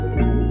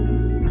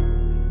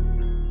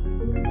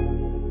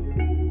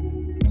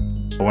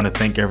I want to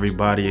thank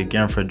everybody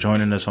again for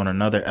joining us on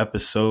another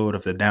episode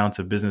of the Down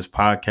to Business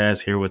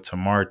podcast here with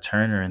Tamar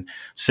Turner and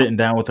sitting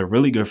down with a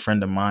really good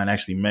friend of mine. I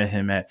actually met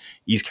him at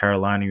East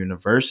Carolina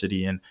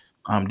University and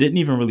didn't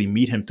even really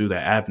meet him through the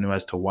avenue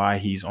as to why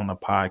he's on the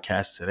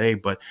podcast today,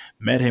 but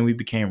met him. We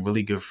became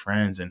really good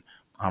friends and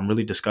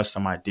really discussed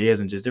some ideas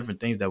and just different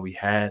things that we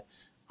had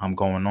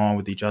going on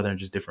with each other and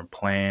just different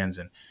plans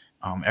and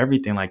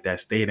everything like that.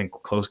 Stayed in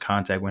close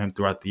contact with him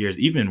throughout the years,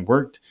 even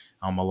worked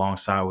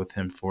alongside with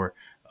him for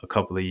a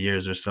couple of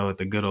years or so at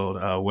the good old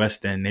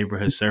West End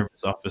Neighborhood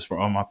Service Office for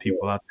all my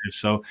people out there.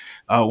 So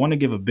I want to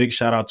give a big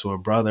shout out to a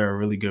brother, a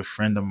really good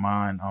friend of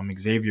mine,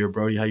 Xavier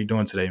Brody. How you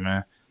doing today,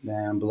 man?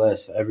 Man, I'm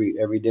blessed.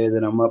 Every day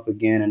that I'm up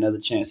again, another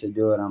chance to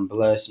do it. I'm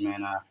blessed,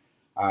 man.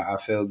 I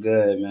feel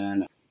good,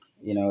 man.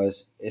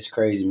 It's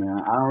crazy,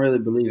 man. I don't really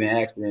believe in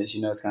accidents.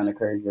 It's kind of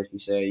crazy that you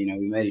say.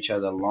 We met each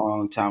other a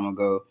long time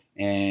ago,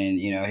 and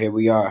here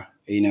we are.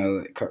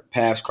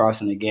 Paths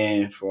crossing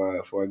again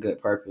for a good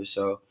purpose.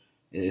 So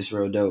it's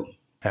real dope.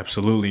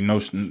 Absolutely. No,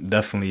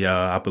 definitely.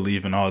 I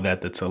believe in all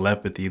that, the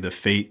telepathy, the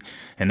fate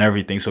and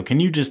everything. So can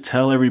you just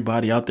tell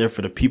everybody out there,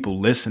 for the people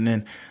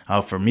listening,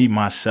 for me,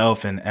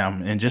 myself,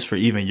 and just for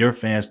even your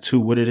fans too,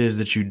 what it is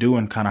that you do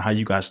and kind of how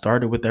you got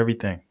started with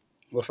everything?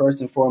 Well,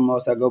 first and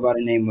foremost, I go by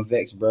the name of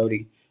Vex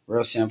Brody.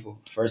 Real simple.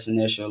 First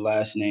initial,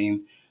 last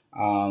name,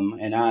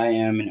 and I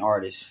am an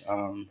artist.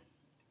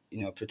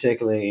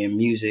 Particularly in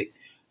music.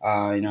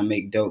 I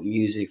make dope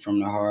music from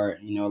the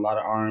heart. A lot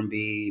of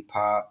R&B,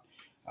 pop,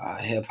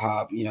 hip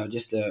hop.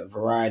 Just a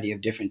variety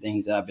of different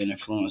things that I've been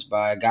influenced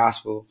by.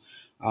 Gospel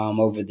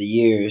over the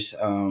years.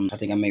 I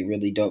think I make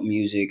really dope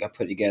music. I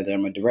put together.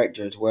 I'm a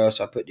director as well,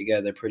 so I put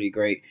together pretty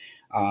great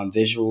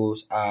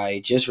visuals.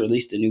 I just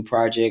released a new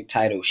project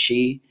titled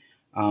She.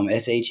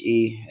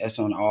 SHE. That's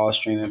on all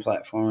streaming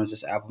platforms.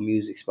 It's Apple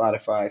Music,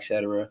 Spotify,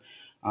 etc.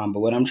 But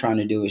what I'm trying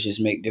to do is just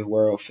make the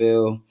world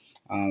feel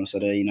so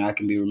that I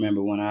can be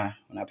remembered when I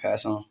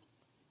pass on.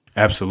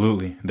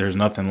 Absolutely. There's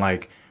nothing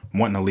like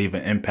wanting to leave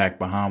an impact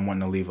behind,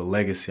 wanting to leave a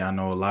legacy. I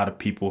know a lot of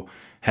people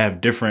have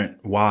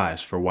different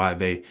whys for why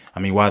they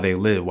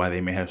live, why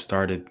they may have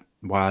started,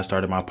 why I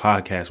started my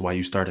podcast, why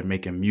you started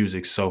making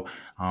music. So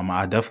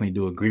I definitely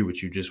do agree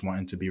with you, just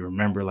wanting to be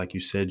remembered. Like you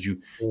said,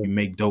 you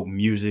make dope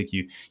music.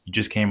 You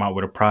just came out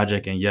with a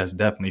project. And yes,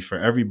 definitely for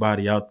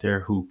everybody out there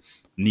who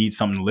needs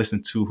something to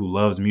listen to, who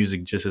loves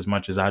music just as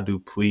much as I do,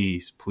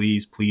 please,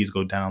 please, please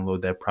go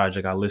download that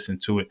project. I listen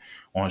to it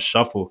on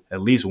shuffle at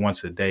least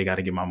once a day. Got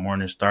to get my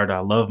morning started. I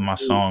love my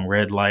song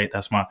Red Light.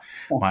 That's my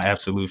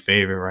absolute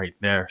favorite right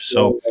there.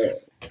 So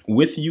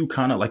with you,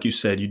 kind of like you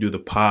said, you do the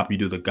pop, you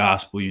do the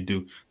gospel, you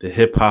do the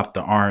hip hop,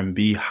 the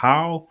R&B.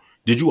 How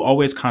did you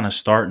always kind of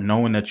start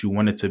knowing that you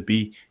wanted to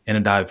be in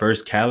a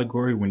diverse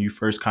category when you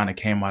first kind of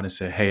came out and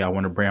said, hey, I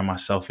want to brand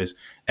myself as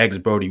X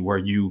Brody?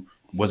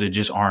 Was it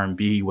just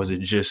R&B? Was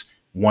it just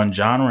one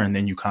genre? And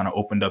then you kind of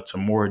opened up to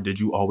more? Did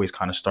you always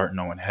kind of start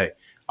knowing, hey,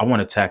 I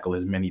want to tackle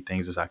as many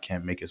things as I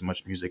can, make as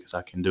much music as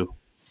I can do?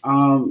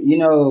 And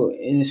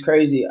it's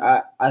crazy.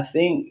 I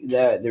think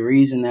that the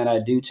reason that I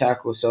do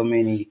tackle so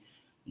many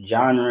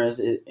genres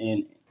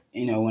and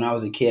when I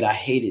was a kid I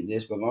hated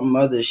this, but my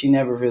mother, she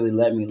never really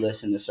let me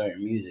listen to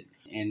certain music.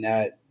 And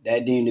that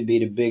deemed to be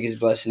the biggest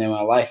blessing in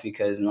my life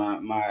because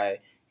my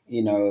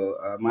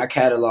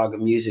catalog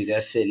of music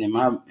that's sitting in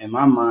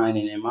my mind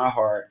and in my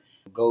heart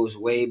goes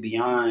way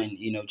beyond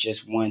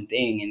just one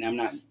thing. And I'm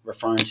not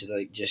referring to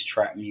like just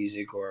trap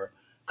music or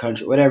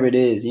country, whatever it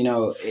is.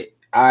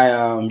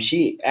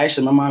 She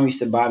actually, my mom used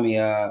to buy me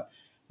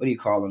what do you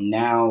call them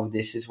now?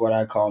 This is what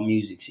I call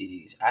music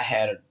CDs. I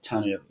had a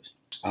ton of those.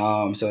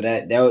 So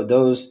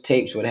those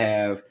tapes would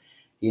have,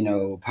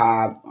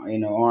 pop,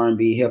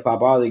 R&B, hip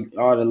hop, all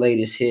the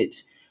latest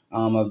hits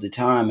of the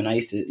time, and I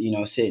used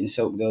to sit and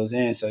soak those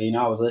in. So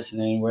I was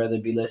listening, whether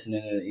it be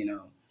listening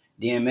to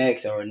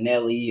DMX or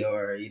Nelly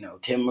or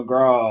Tim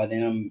McGraw.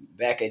 Then I'm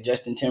back at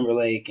Justin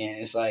Timberlake, and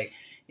it's like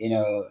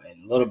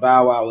and Little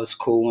Bow Wow was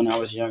cool when I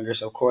was younger.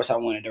 So of course I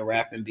wanted to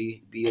rap and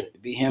be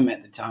him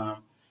at the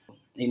time.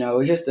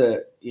 It's just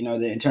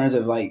in terms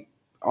of like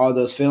all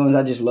those feelings.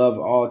 I just love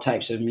all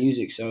types of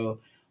music. So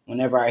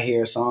whenever I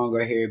hear a song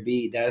or hear a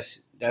beat,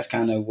 that's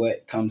kind of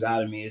what comes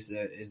out of me is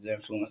the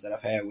influence that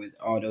I've had with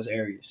all those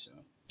areas. So.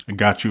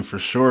 Got you for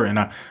sure.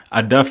 And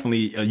I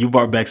definitely, you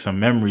brought back some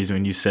memories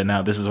when you said,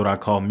 now this is what I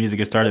call music.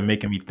 It started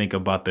making me think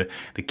about the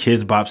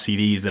Kids Bop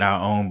CDs that I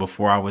owned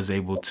before I was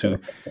able to,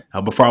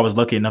 before I was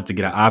lucky enough to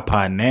get an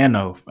iPod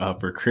Nano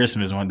for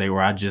Christmas one day,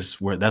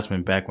 that's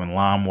when back when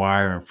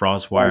LimeWire and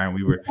FrostWire and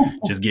we were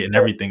just getting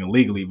everything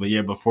illegally. But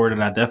yeah, before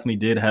that, I definitely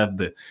did have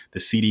the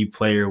CD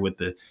player with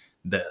the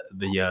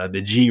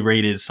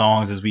G-rated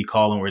songs, as we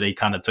call them, where they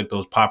kind of took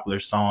those popular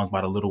songs by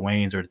the Lil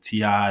Waynes or the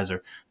T.I.s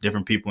or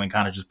different people and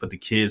kind of just put the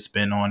kids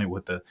spin on it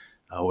with a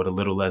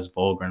little less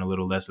vulgar and a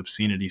little less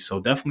obscenity.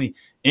 So definitely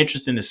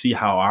interesting to see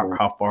how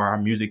far our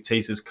music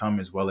taste has come,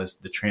 as well as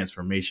the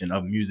transformation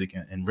of music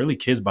and really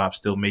Kids Bop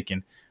still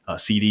making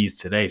CDs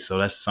today. So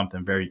that's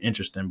something very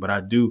interesting. But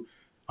I do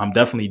I'm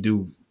definitely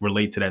do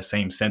relate to that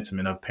same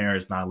sentiment of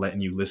parents not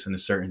letting you listen to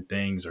certain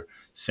things or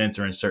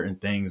censoring certain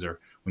things. Or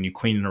when you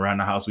cleaning around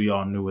the house, we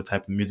all knew what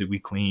type of music we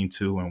cleaned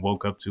to and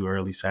woke up to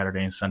early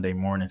Saturday and Sunday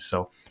morning.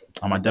 So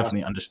I Wow.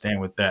 definitely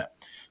understand with that.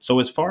 So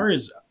as far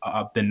as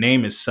the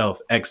name itself,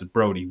 X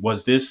Brody,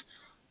 was this,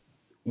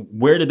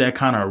 where did that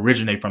kind of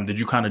originate from? Did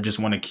you kind of just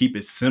want to keep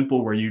it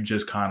simple, where you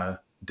just kind of,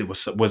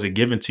 was it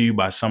given to you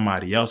by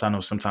somebody else? I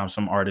know sometimes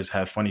some artists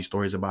have funny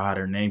stories about how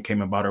their name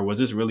came about, or was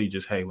this really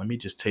just, hey, let me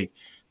just take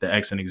the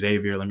X and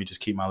Xavier, let me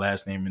just keep my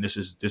last name, and this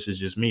is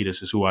just me,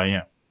 this is who I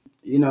am.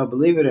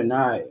 Believe it or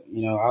not,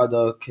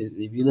 although because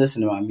if you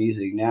listen to my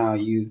music now,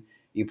 you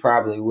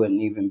probably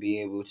wouldn't even be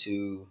able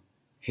to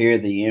hear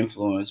the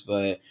influence.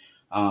 But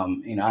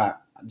I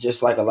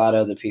just like a lot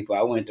of other people,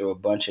 I went through a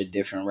bunch of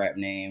different rap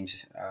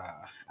names.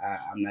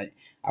 I'm not.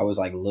 I was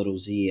like Little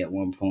Z at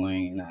one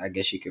point, and I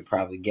guess you could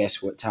probably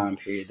guess what time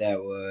period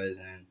that was.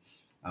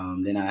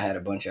 And then I had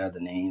a bunch of other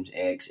names,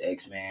 X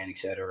Man,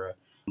 etc.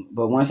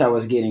 But once I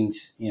was getting,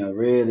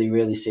 really,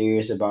 really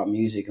serious about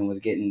music and was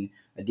getting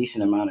a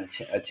decent amount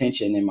of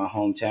attention in my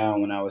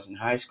hometown when I was in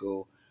high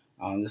school,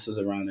 this was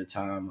around the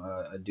time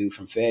a dude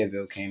from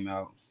Fayetteville came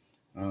out.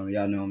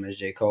 Y'all know him as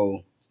J.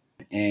 Cole.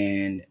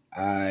 And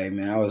I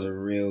was a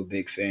real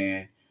big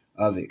fan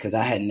of it because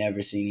I had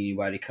never seen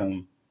anybody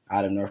come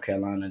out of North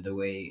Carolina the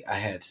way I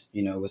had,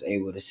 was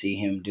able to see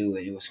him do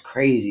it. It was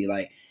crazy.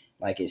 Like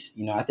it's,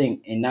 I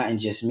think, and not in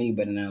just me,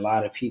 but in a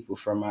lot of people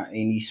from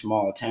in these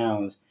small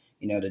towns,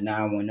 the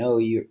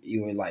 910,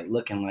 you were like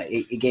looking like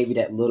it gave you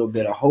that little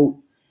bit of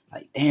hope.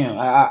 Like, damn,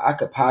 I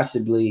could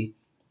possibly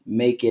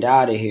make it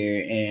out of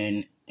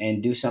here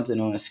and do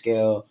something on a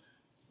scale,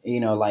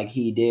 like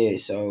he did.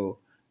 So,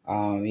 a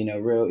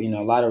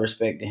lot of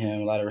respect to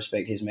him, a lot of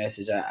respect to his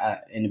message.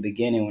 In the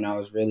beginning, when I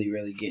was really,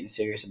 really getting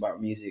serious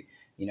about music,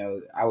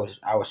 I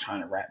was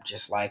trying to rap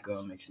just like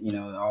him,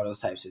 all those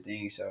types of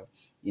things. So,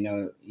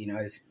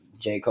 it's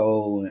J.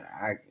 Cole,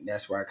 and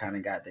that's where I kind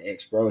of got the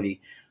X Brody.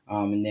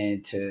 And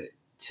then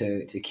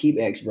to keep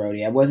X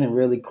Brody, I wasn't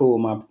really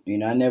cool.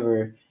 I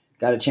never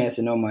got a chance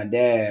to know my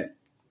dad,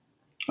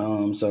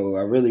 so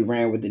I really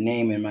ran with the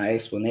name, and my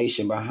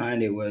explanation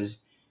behind it was,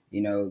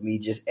 me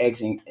just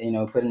Xing,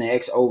 putting the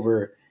X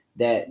over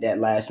that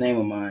last name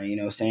of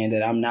mine, saying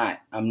that I'm not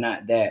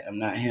that, I'm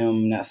not him,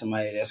 I'm not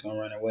somebody that's gonna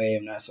run away,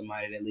 I'm not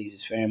somebody that leaves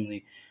his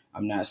family,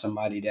 I'm not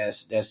somebody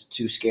that's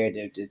too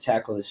scared to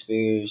tackle his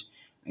fears.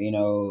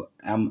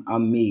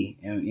 I'm me,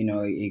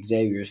 and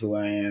Xavier is who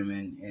I am,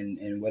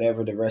 and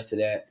whatever the rest of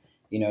that,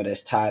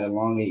 that's tied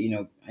along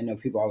it. I know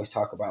people always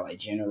talk about like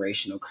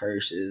generational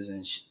curses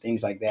and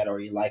things like that, or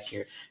you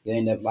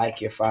end up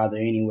like your father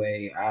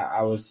anyway.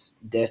 I was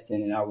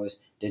destined and I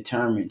was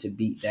determined to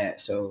beat that.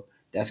 So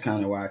that's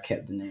kind of why I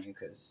kept the name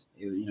because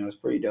it's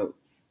pretty dope.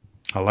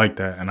 I like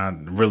that, and I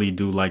really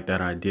do like that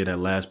idea, that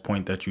last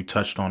point that you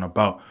touched on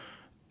about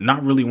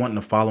not really wanting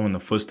to follow in the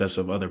footsteps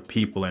of other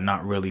people, and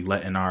not really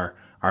letting our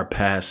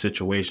past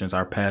situations,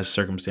 our past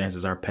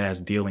circumstances, our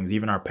past dealings,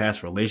 even our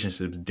past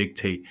relationships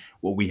dictate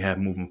what we have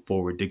moving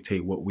forward,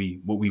 dictate what we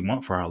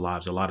want for our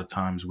lives. A lot of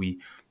times we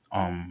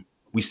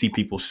see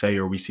people say,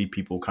 or we see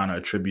people kind of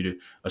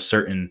attribute a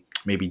certain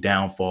maybe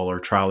downfall or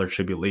trial or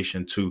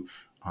tribulation to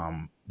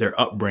their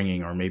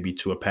upbringing, or maybe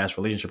to a past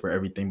relationship or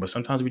everything. But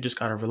sometimes we just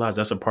gotta realize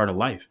that's a part of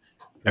life.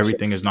 For sure.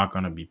 Everything is not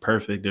going to be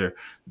perfect.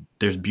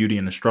 There's beauty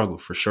in the struggle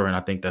for sure, and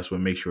I think that's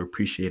what makes you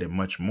appreciate it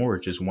much more.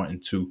 Just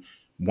wanting to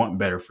want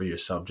better for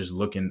yourself, just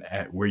looking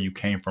at where you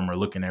came from, or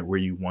looking at where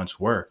you once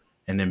were,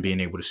 and then being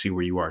able to see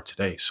where you are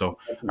today. So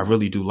I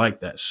really do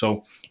like that.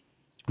 So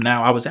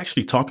now, I was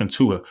actually talking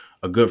to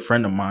a good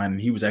friend of mine,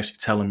 and he was actually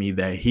telling me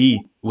that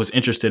he was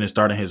interested in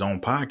starting his own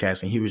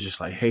podcast. And he was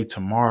just like, hey,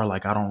 tomorrow,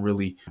 like, I don't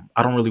really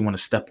want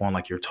to step on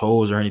like your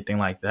toes or anything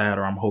like that.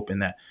 Or I'm hoping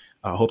that,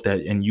 I hope that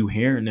in you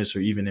hearing this, or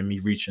even in me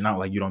reaching out,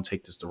 like, you don't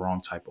take this the wrong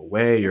type of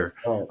way,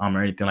 Oh,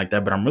 or anything like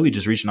that. But I'm really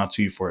just reaching out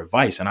to you for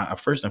advice. And I,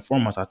 first and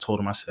foremost, I told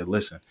him, I said,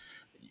 listen,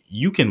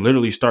 you can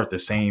literally start the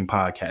same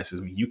podcast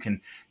as me.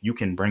 You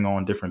can bring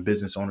on different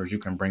business owners. You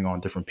can bring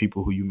on different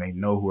people who you may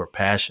know, who are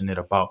passionate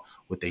about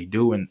what they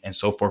do, and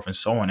so forth and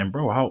so on. And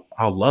bro,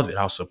 I'll love it.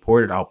 I'll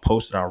support it. I'll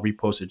post it. I'll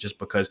repost it, just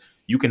because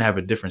you can have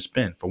a different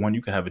spin. For one,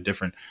 you can have a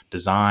different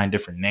design,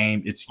 different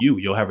name. It's you.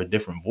 You'll have a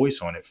different voice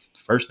on it,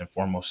 first and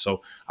foremost.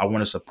 So I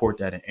want to support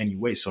that in any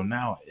way. So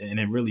now, and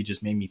it really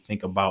just made me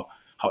think about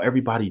how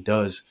everybody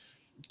does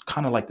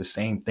kind of like the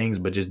same things,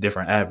 but just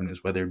different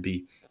avenues, whether it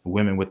be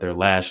women with their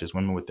lashes,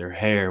 women with their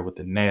hair, with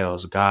the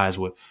nails, guys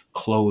with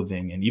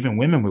clothing, and even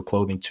women with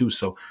clothing too.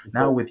 So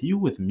now with you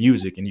with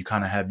music, and you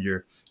kind of have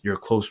your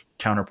close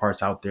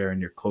counterparts out there, and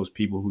your close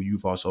people who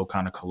you've also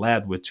kind of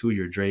collabed with too,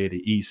 your Dre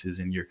the Eases,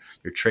 and your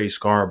Trey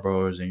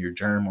Scarboroughs, and your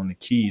Germ on the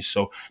keys.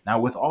 So now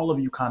with all of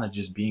you kind of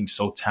just being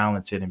so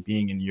talented and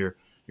being in your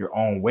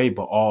own way,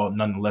 but all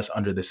nonetheless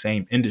under the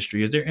same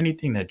industry, is there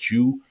anything that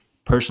you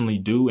personally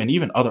do, and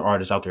even other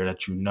artists out there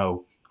that you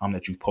know,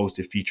 that you've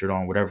posted, featured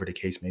on, whatever the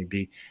case may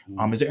be.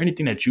 Mm. Is there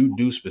anything that you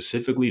do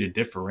specifically to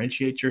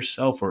differentiate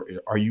yourself, or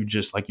are you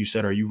just, like you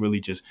said, are you really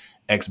just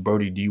ex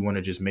Brody? Do you want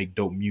to just make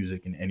dope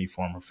music in any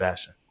form or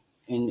fashion?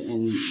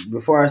 And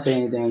before I say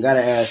anything, I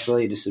gotta add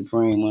Slade the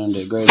Supreme, one of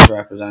the greatest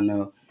rappers I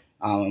know,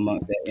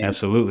 amongst that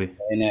Absolutely.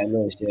 in that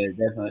list. Yeah,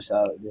 definitely a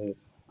solid dude.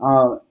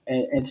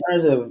 In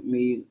terms of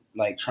me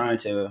like trying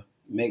to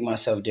make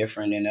myself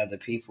different than other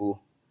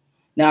people,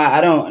 no,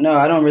 I don't. No,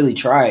 I don't really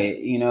try it.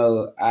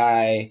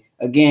 I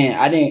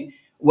didn't.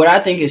 What I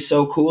think is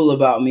so cool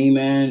about me,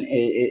 man,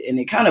 and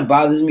it kind of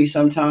bothers me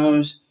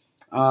sometimes.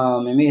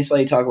 And me and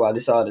Slade talk about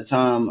this all the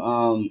time.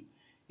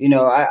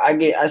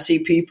 I see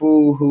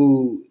people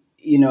who,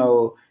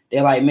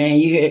 they're like, man,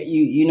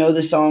 you know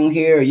the song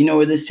here, or you know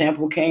where this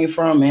sample came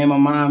from, man. My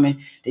mom and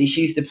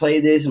she used to play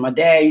this, and my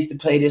dad used to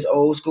play this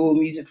old school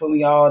music for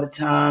me all the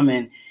time,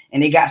 and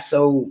they got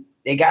so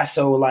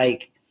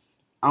like,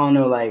 I don't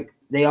know, like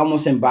they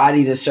almost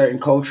embodied a certain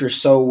culture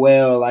so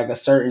well, like a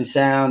certain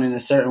sound and a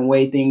certain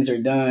way things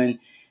are done,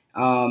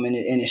 and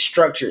it's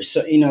structured,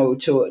 so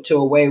to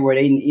a way where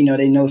they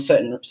know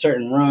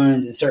certain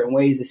runs and certain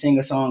ways to sing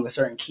a song, or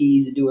certain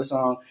keys to do a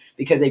song,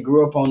 because they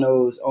grew up on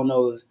those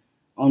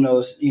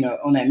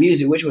on that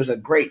music, which was a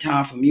great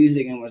time for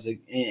music, and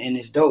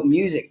it's dope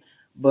music.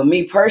 But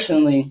me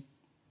personally,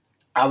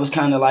 I was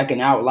kind of like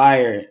an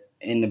outlier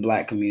in the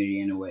black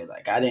community in a way.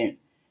 Like I didn't,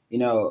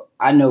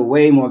 I know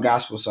way more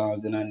gospel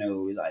songs than I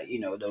know like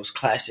those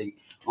classic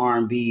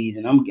R&Bs,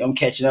 and I'm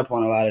catching up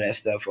on a lot of that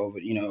stuff over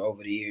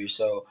the years.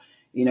 So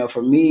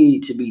for me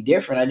to be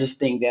different, I just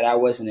think that I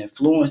wasn't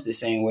influenced the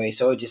same way,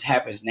 so it just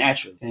happens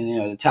naturally.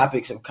 And the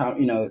topics of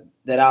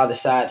that I'll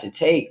decide to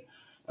take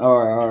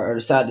or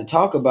decide to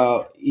talk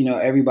about,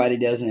 everybody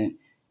doesn't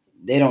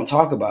they don't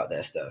talk about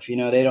that stuff. They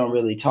don't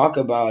really talk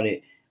about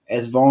it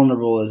as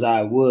vulnerable as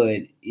I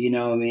would. You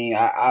know what I mean?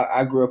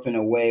 I grew up in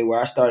a way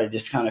where I started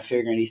just kind of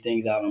figuring these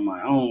things out on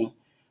my own.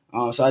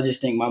 So I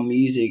just think my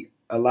music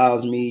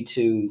allows me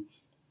to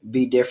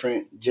be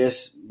different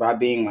just by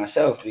being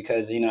myself,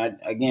 because,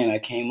 I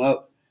came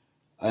up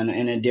in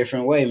a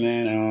different way,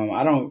 man.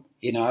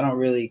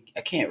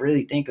 I can't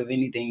really think of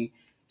anything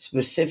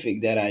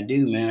specific that I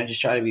do, man. I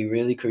just try to be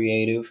really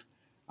creative.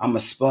 I'm a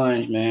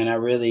sponge, man.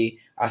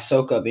 I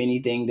soak up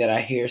anything that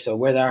I hear. So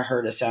whether I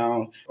heard a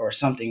sound or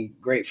something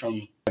great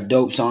from a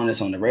dope song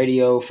that's on the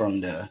radio,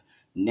 from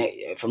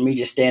me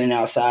just standing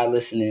outside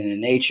listening to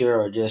nature,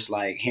 or just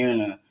like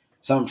hearing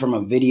something from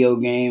a video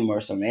game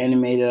or some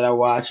anime that I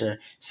watch, or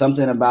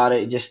something about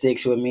it just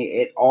sticks with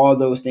me. All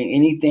those things,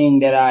 anything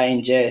that I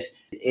ingest,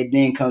 it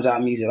then comes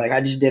out music. Like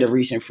I just did a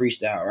recent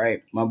freestyle,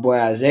 right? My boy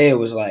Isaiah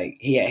was like,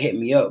 he had hit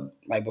me up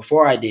like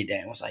before I did that,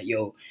 and was like,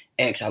 yo,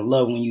 X, I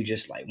love when you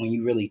just like, when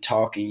you really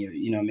talk, and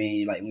you know what I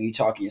mean? Like when you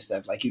talking your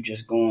stuff, like you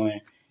just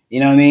going, you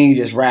know what I mean? You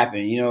just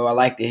rapping, I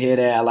like to hear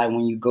that. I like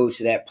when you go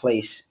to that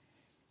place.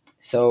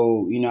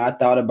 So, I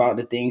thought about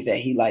the things that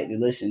he liked to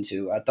listen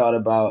to. I thought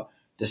about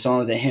the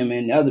songs that him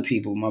and other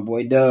people, my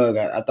boy Doug,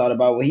 I thought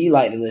about what he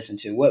liked to listen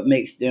to, what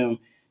makes them,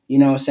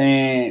 what I'm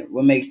saying,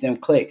 what makes them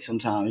click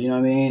sometimes, you know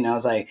what I mean? And I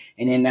was like,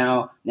 and then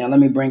now let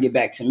me bring it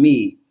back to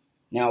me.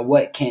 Now,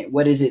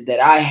 what is it that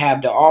I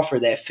have to offer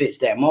that fits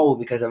that mold?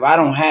 Because if I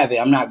don't have it,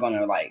 I'm not going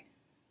to like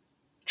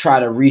try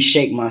to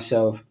reshape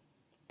myself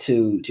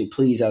to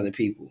please other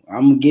people.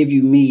 I'm going to give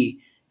you me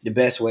the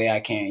best way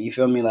I can. You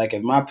feel me? Like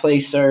if my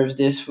place serves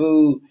this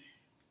food,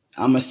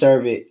 I'm gonna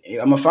serve it.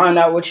 I'm gonna find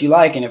out what you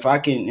like, and if I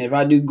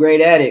do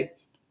great at it,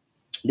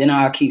 then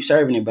I'll keep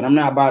serving it. But I'm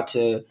not about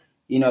to,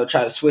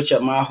 try to switch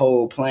up my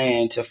whole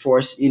plan to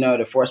force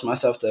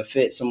myself to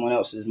fit someone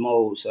else's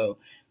mold. So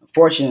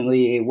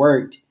fortunately, it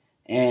worked,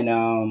 and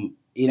and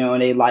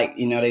they like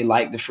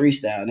the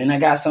freestyle. And then I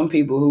got some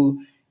people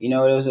who,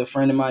 there was a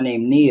friend of mine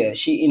named Nia.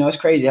 She, it's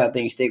crazy how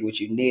things stick with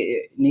you.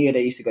 Nia,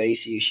 that used to go to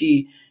ECU.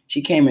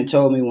 She came and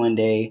told me one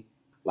day,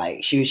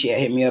 like she had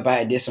hit me up. I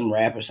had did some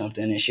rap or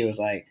something, and she was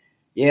like,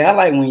 yeah, I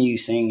like when you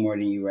sing more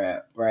than you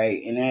rap,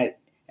 right? And that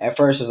at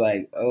first was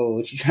like, oh,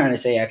 what you trying to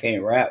say? I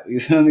can't rap?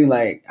 You feel me?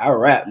 Like I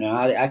rap now.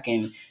 I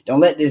can. Don't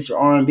let this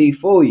R&B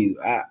fool you.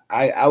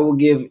 I will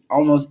give I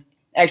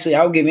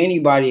will give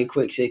anybody a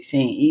quick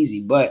 16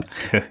 easy, but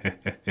you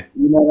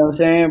know what I'm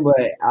saying?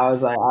 But I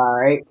was like, all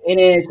right, and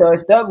then so it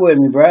stuck with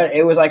me, bro.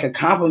 It was like a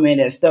compliment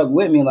that stuck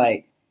with me,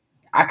 like.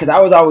 Because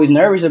I was always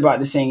nervous about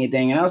the singing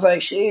thing, and I was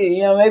like, shit,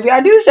 maybe I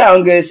do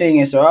sound good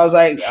singing. So I was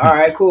like, all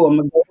right, cool, I'm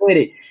gonna go with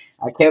it.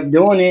 I kept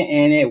doing it,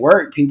 and it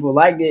worked. People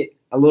liked it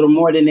a little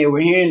more than they were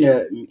hearing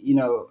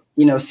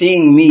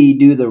seeing me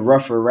do the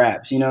rougher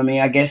raps. You know what I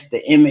mean? I guess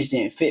the image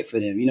didn't fit for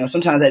them.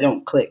 Sometimes that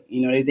don't click.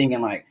 They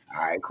thinking like,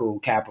 all right, cool,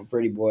 Cap a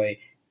pretty boy,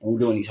 and we're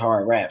doing these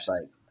hard raps.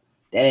 Like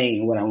that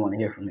ain't what I want to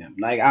hear from him.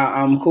 Like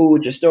I'm cool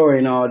with your story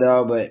and all,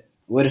 dog, but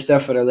where the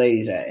stuff for the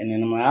ladies at? And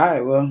then I'm like, all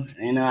right, well,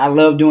 I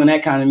love doing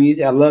that kind of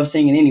music. I love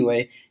singing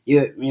anyway.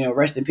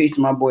 Rest in peace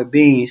to my boy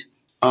Beans.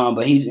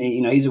 But he's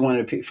one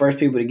of the first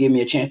people to give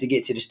me a chance to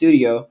get to the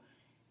studio.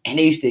 And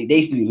they used to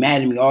be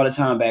mad at me all the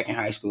time back in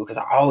high school because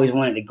I always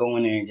wanted to go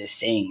in there and just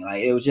sing.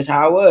 Like it was just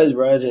how I was,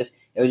 bro. Just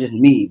it was just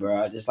me,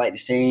 bro. I just like to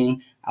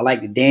sing. I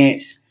like to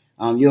dance.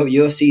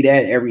 You'll see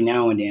that every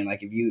now and then.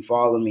 Like if you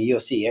follow me, you'll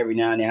see every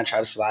now and then I try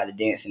to slide the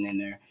dancing in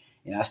there.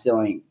 I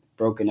still ain't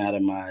broken out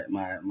of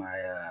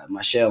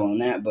my shell on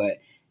that, but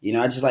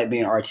I just like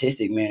being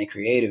artistic, man, and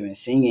creative and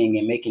singing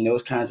and making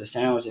those kinds of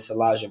sounds. Just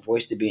allows your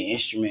voice to be an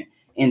instrument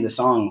in the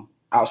song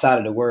outside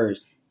of the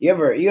words. You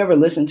ever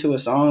listen to a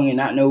song and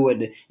not know what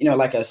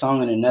like a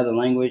song in another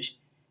language,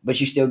 but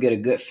you still get a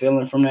good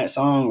feeling from that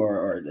song,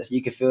 or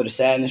you can feel the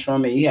sadness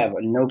from it. You have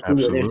no clue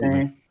what they're Absolutely.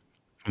 saying.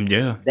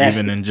 Yeah, That's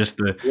even in just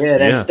the yeah,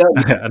 that's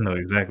yeah, stuck. I know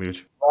exactly what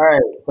you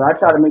Right. So I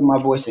try to make my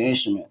voice an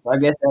instrument. So I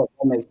guess that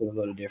makes it a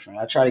little different.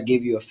 I try to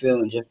give you a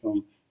feeling just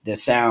from the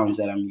sounds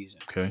that I'm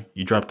using. okay.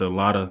 You dropped a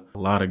lot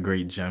of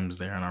great gems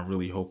there, and I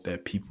really hope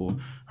that people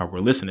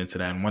were listening to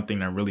that. And one thing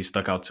that really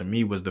stuck out to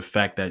me was the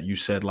fact that you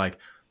said like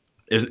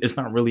it's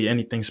not really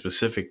anything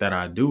specific that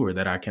I do or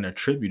that I can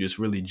attribute. It's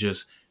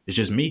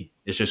just me.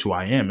 It's just who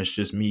I am. It's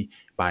just me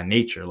by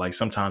nature. Like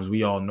sometimes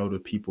we all know the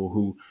people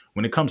who,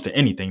 when it comes to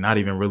anything, not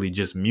even really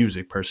just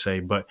music per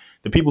se, but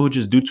the people who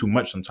just do too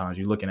much sometimes.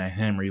 You're looking at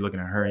him or you're looking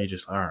at her and you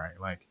just, all right,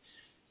 like,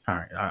 all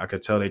right, I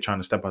could tell they're trying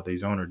to step out their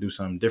zone or do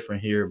something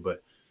different here, but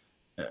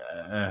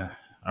uh,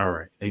 all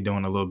right, they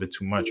doing a little bit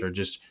too much or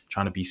just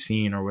trying to be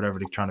seen or whatever,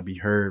 they trying to be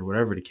heard,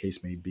 whatever the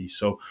case may be.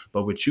 So,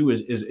 but with you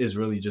is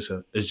really just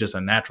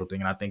a natural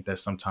thing, and I think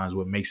that's sometimes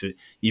what makes it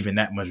even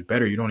that much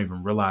better. You don't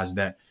even realize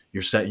that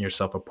you're setting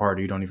yourself apart,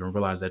 or you don't even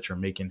realize that you're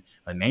making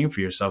a name for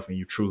yourself, and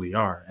you truly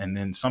are. And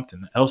then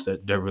something else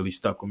that really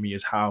stuck with me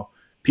is how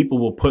people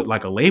will put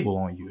like a label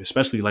on you,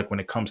 especially like when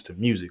it comes to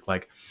music.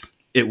 Like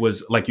it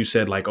was like you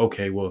said, like,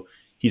 okay, well,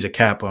 he's a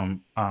cap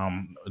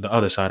the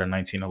other side of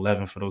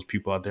 1911 for those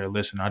people out there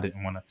listening. I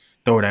didn't want to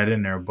throw that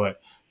in there, but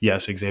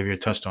yes, Xavier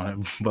touched on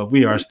it. But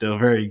we are still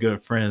very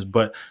good friends.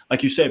 But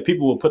like you said,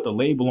 people will put the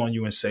label on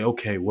you and say,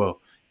 okay,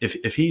 well,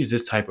 if he's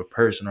this type of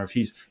person, or if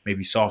he's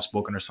maybe soft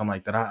spoken or something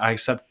like that, I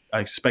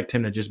expect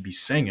him to just be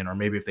singing. Or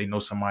maybe if they know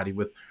somebody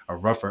with a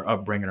rougher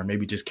upbringing, or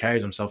maybe just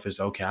carries himself as,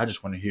 okay, I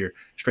just want to hear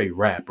straight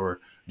rap or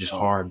just Oh,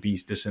 hard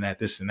beats, this and that,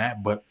 this and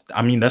that. But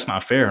I mean, that's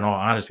not fair in all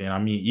honesty. And I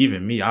mean,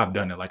 even me, I've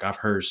done it. Like I've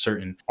heard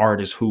certain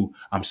artists who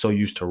I'm so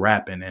used to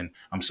rapping and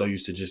I'm so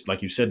used to just,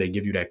 like you said, they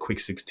give you that quick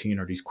 16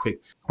 or these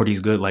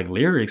good like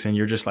lyrics. And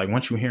you're just like,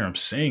 once you hear them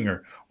sing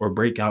or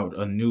break out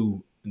a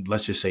new,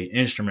 let's just say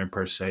instrument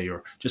per se,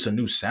 or just a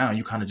new sound,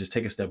 you kind of just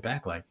take a step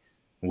back, like,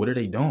 what are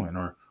they doing?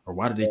 Or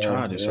why did they yeah,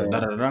 try this? Or da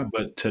yeah. da da.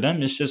 But to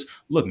them, it's just,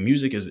 look,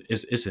 music is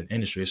it's an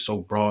industry. It's so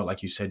broad.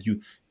 Like you said,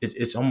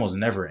 it's almost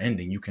never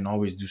ending. You can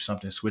always do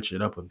something, switch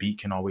it up. A beat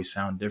can always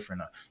sound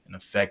different. An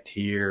effect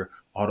here,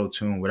 auto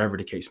tune, whatever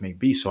the case may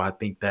be. So I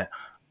think that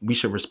we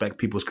should respect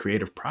people's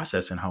creative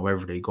process and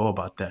however they go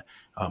about that,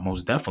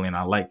 most definitely. And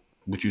I like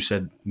what you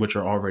said, what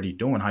you're already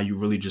doing, how you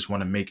really just want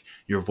to make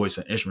your voice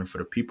an instrument for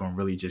the people and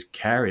really just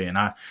carry it.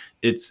 And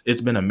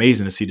it's been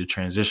amazing to see the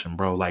transition,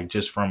 bro. Like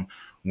just from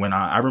when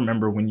I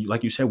remember when you,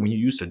 like you said, when you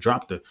used to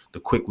drop the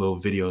quick little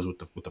videos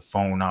with the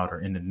phone out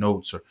or in the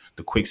notes, or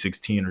the quick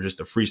 16 or just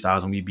the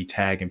freestyles, and we'd be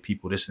tagging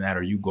people, this and that,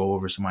 or you go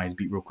over somebody's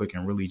beat real quick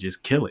and really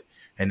just kill it.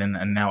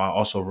 And now I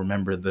also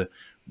remember the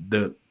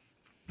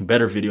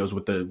better videos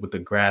with the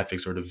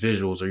graphics or the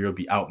visuals, or you'll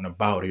be out and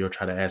about, or you'll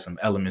try to add some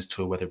elements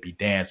to it, whether it be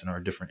dancing or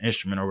a different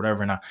instrument or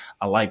whatever. And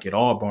I like it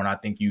all, bro. And I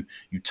think you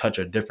touch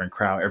a different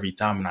crowd every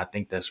time. And I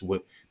think that's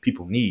what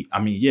people need. I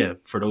mean, yeah,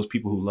 for those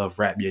people who love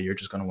rap, yeah, you're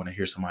just gonna want to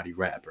hear somebody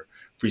rap or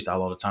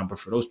freestyle all the time. But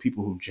for those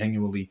people who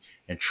genuinely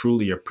and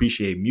truly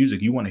appreciate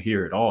music, you want to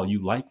hear it all.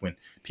 You like when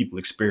people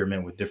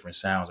experiment with different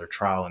sounds or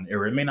trial and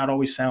error. It may not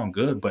always sound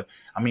good, but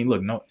I mean,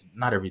 look, no,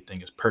 not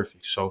everything is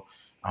perfect. So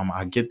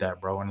I get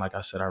that, bro. And like I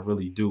said, I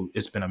really do.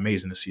 It's been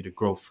amazing to see the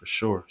growth for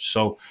sure.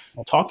 So,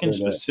 talking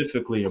Feel that.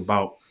 specifically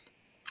about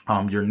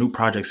your new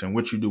projects and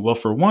what you do. Well,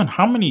 for one,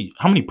 how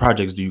many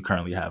projects do you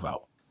currently have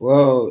out?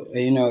 Well,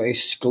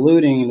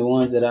 excluding the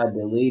ones that I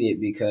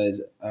deleted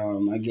because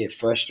I get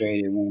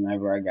frustrated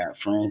whenever I got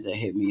friends that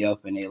hit me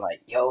up and they like,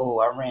 "Yo,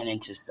 I ran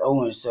into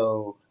so and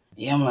so."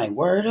 Yeah, I'm like,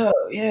 "Word up,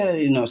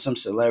 yeah." Some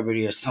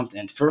celebrity or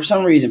something. For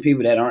some reason,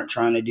 people that aren't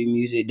trying to do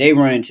music, they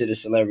run into the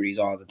celebrities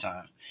all the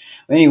time.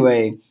 But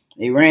anyway,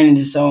 they ran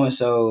into so and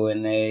so,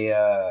 and they,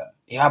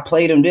 yeah, I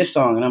played them this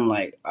song, and I'm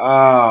like,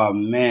 "Oh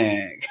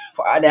man,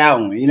 why that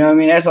one?" You know what I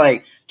mean? That's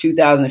like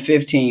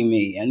 2015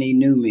 me. I need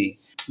new me.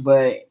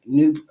 But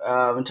new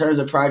in terms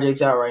of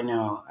projects out right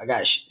now, I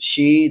got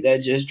She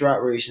that just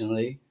dropped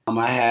recently.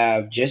 I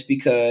have Just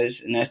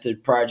Because, and that's the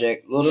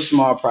project, little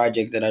small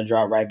project that I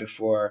dropped right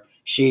before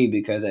She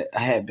because I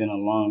had been a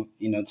long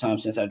time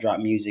since I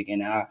dropped music,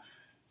 and I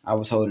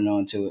was holding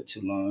on to it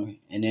too long.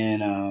 And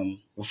then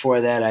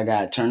before that, I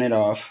got Turn It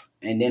Off,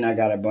 and then I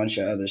got a bunch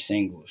of other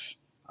singles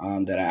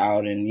that are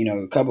out, and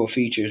a couple of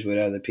features with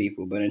other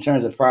people. But in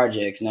terms of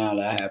projects, now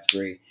that I have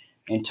three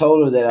in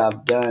total that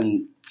I've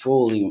done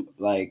fully,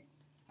 like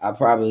I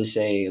probably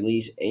say at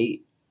least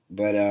eight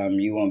but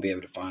you won't be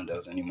able to find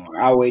those anymore.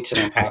 I'll wait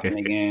till I'm popping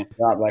again,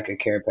 drop like a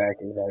care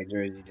package like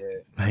Jersey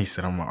did. He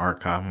said, I'm gonna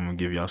archive. I'm gonna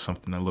give y'all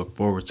something to look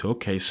forward to.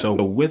 Okay, so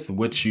with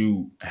what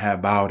you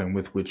have out and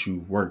with what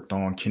you've worked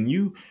on, can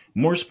you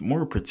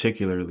more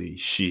particularly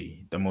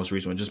she the most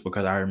recent one? Just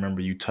because I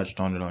remember you touched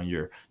on it on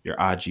your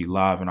IG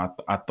live, and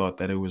I thought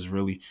that it was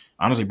really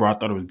honestly, bro. I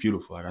thought it was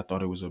beautiful. Like I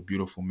thought it was a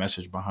beautiful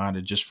message behind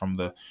it, just from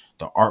the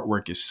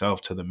artwork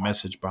itself to the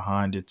message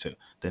behind it to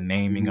the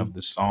naming Mhm. of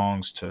the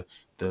songs to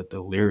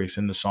the lyrics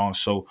in the song.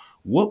 So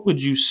what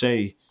would you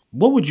say?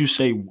 What would you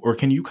say, or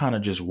can you kind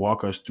of just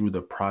walk us through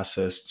the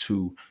process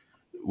to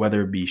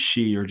whether it be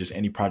she or just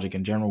any project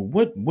in general?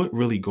 What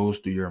really goes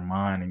through your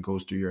mind and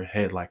goes through your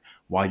head like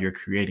while you're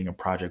creating a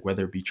project,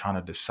 whether it be trying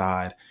to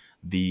decide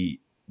the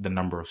the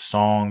number of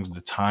songs,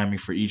 the timing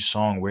for each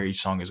song, where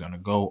each song is going to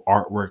go,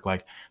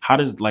 artwork, how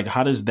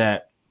does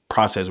that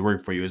process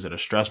work for you? Is it a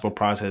stressful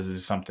process? Is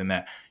it something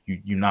that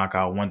you knock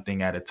out one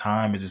thing at a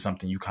time? Is it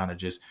something you kind of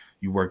just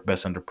you work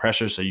best under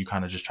pressure, so you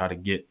kind of just try to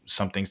get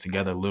some things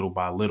together little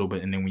by little,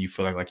 but and then when you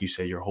feel like you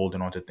say you're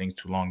holding on to things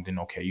too long, then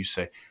okay, you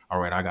say, all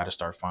right, I got to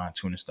start fine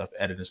tuning stuff,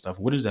 editing stuff.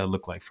 What does that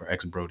look like for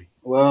X Brody?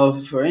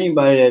 Well, for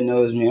anybody that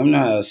knows me, I'm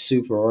not a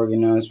super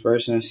organized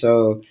person,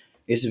 so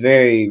it's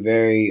very,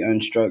 very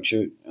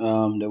unstructured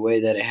the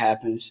way that it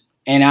happens.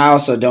 And I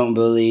also don't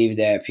believe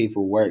that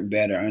people work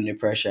better under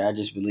pressure. I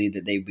just believe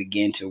that they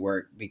begin to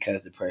work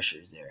because the pressure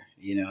is there,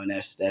 and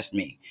that's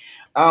me.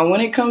 When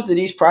it comes to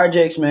these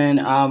projects, man,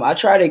 I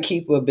try to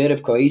keep a bit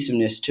of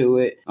cohesiveness to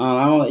it.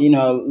 I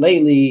don't,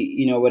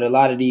 lately, with a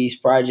lot of these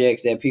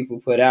projects that people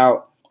put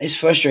out, it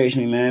frustrates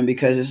me, man,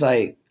 because it's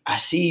like I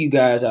see you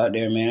guys out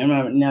there, man. I'm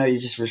not now you're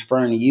just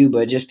referring to you,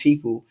 but just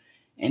people,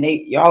 and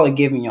they're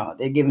giving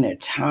their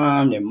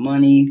time, their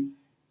money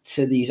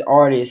to these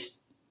artists,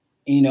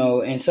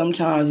 and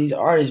sometimes these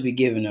artists be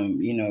giving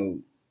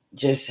them,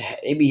 just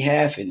they be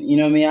halving, you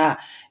know what I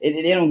mean?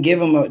 They don't give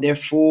them their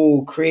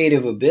full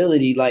creative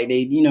ability like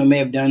they, may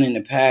have done in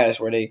the past,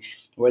 where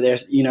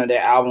there's,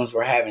 their albums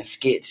were having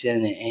skits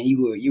in it, and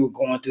you were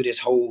going through this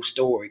whole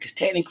story because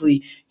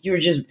technically you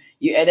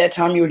at that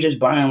time you were just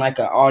buying like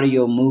an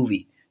audio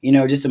movie,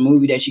 just a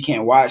movie that you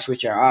can't watch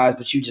with your eyes,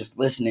 but you just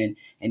listening,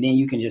 and then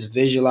you can just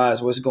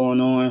visualize what's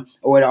going on,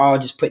 or it all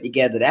just put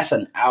together. That's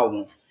an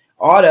album.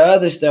 All the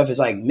other stuff is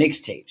like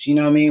mixtapes, you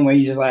know what I mean? Where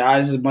you just like,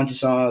 this is a bunch of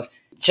songs.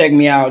 Check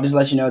me out, just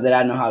let you know that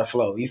I know how to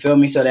flow. You feel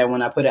me? So that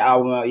when I put an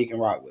album out, you can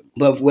rock with me.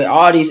 But with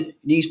all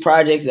these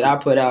projects that I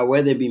put out,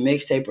 whether it be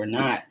mixtape or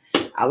not,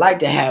 I like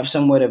to have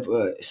somewhat of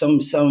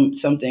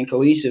something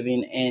cohesive,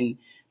 and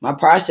my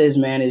process,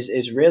 man,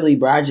 is really,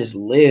 bro. I just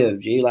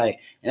live, G. Like,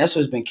 and that's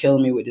what's been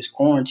killing me with this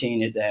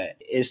quarantine is that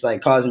it's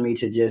like causing me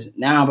to just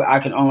now.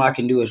 But all I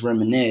can do is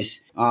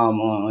reminisce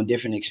on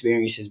different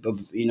experiences. But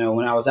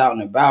when I was out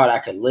and about, I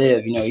could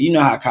live. You know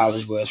how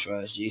college was for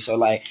us, G. So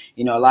like,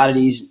 a lot of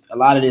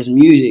this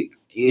music,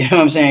 you know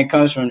what I'm saying,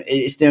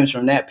 it stems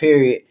from that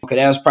period. Okay,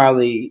 that was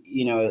probably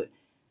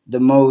the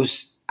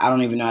most. I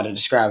don't even know how to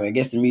describe it. I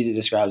guess the music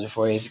describes it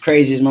for you. It's the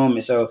craziest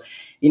moment. So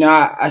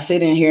I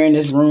sit in here in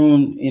this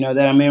room,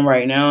 that I'm in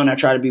right now, and I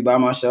try to be by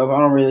myself. I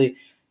don't really,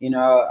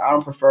 I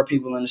don't prefer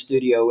people in the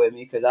studio with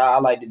me because I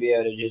like to be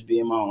able to just be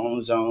in my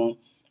own zone.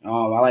 I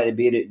like to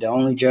be the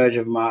only judge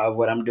of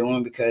what I'm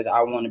doing because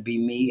I want to be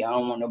me. I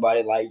don't want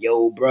nobody like,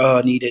 yo, bro,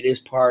 I needed this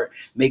part,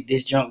 make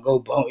this jump go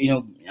boom.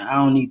 I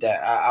don't need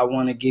that. I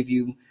want to give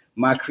you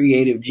my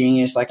creative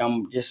genius. Like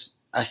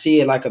I see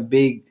it like a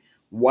big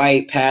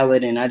white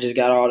palette, and I just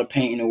got all the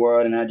paint in the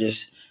world, and I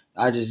just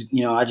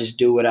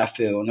do what I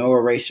feel. No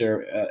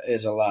eraser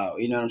is allowed.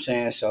 You know what I'm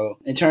saying? So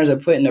in terms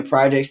of putting the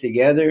projects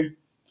together,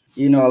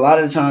 a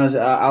lot of the times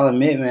I'll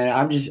admit, man,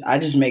 I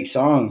just make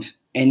songs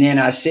and then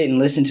I sit and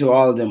listen to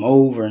all of them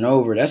over and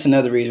over. That's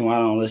another reason why I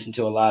don't listen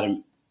to a lot of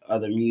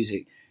other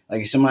music.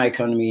 Like if somebody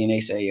come to me and they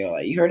say, "Yo,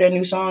 like you heard that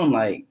new song?" I'm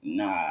like,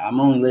 "Nah, I'm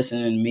only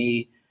listening to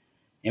me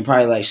and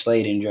probably like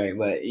Slade and Drake,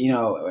 but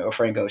or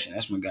Frank Ocean.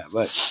 That's my guy.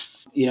 But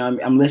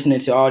I'm listening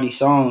to all these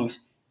songs,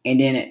 and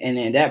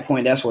at that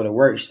point, that's where the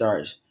work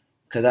starts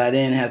because I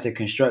then have to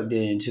construct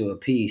it into a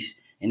piece,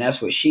 and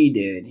that's what she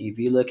did. If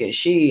you look at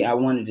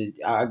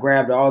I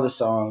grabbed all the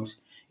songs.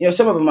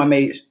 Some of them I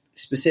made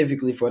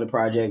specifically for the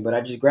project, but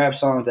I just grabbed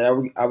songs that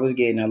I was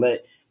getting. I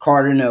let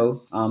Carter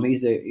know.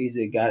 He's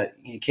the guy,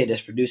 the kid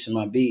that's producing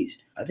my beats.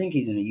 I think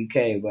he's in the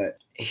UK, but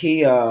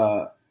he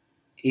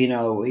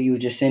was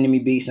just sending me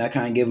beats and I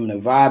kind of give him the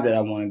vibe that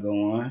I want to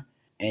go on.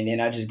 And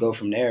then I just go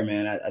from there,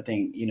 man. I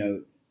think,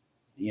 the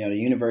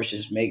universe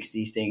just makes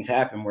these things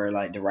happen where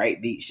like the right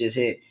beats just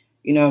hit.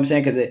 You know what I'm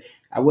saying? Because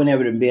I wouldn't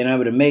ever been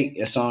able to make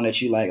a song that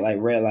you like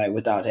Red Light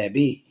without that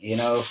beat,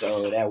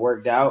 So that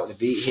worked out. The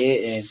beat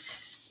hit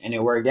and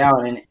it worked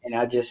out. And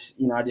I just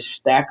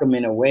stack them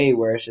in a way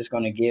where it's just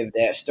going to give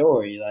that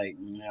story. Like,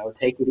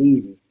 take it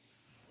easy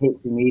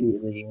hits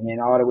immediately, and then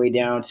all the way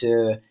down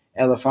to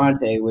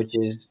Elefante, which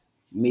is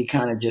me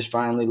kind of just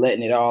finally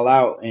letting it all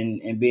out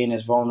and being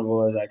as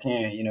vulnerable as I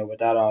can,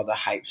 without all the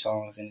hype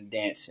songs and the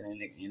dancing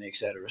and et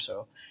cetera.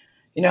 So,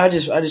 I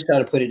just try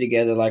to put it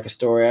together like a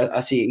story. I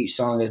see each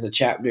song as a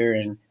chapter,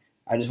 and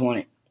I just want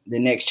it. the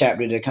next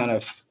chapter to kind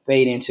of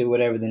fade into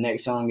whatever the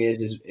next song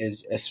is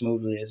as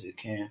smoothly as it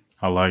can.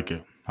 I like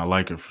it. I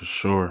like it for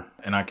sure.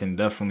 And I can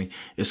definitely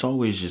it's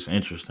always just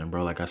interesting,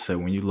 bro. Like I said,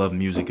 when you love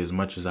music as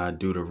much as I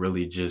do to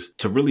really just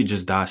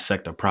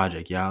dissect a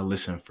project. Yeah, I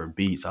listen for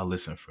beats, I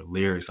listen for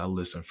lyrics, I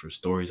listen for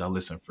stories, I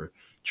listen for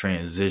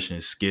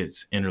transitions,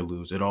 skits,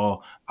 interludes, it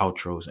all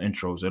outros,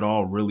 intros, it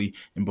all really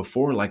and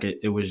before like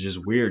it was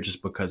just weird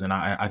just because and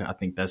I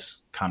think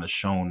that's kind of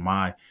shown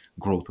my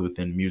growth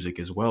within music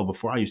as well.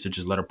 Before I used to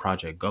just let a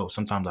project go.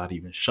 Sometimes I'd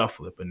even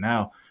shuffle it, but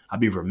now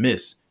I'd be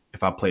remiss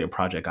if I play a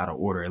project out of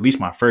order, at least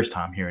my first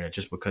time hearing it,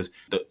 just because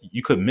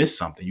you could miss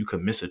something. You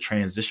could miss a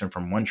transition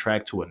from one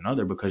track to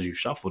another because you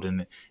shuffled in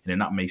it and it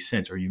not make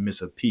sense, or you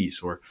miss a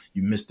piece, or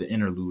you miss the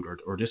interlude,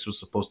 or this was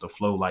supposed to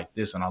flow like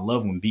this. And I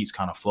love when beats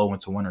kind of flow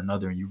into one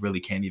another and you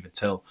really can't even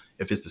tell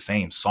if it's the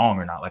same song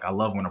or not. Like I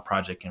love when a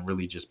project can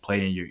really just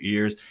play in your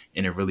ears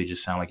and it really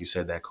just sound like you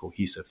said that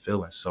cohesive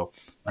feeling. So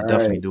I All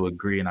definitely right. do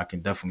agree, and I can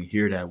definitely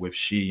hear that with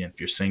She and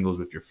your singles,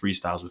 with your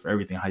freestyles, with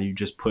everything. How you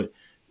just put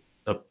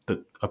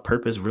a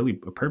purpose, really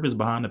a purpose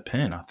behind the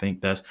pen. I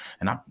think that's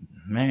and I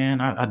man,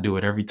 I do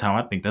it every time.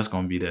 I think that's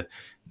gonna be the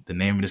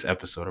name of this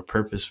episode, a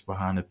purpose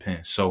behind the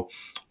pen. So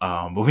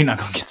but we're not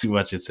gonna get too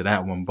much into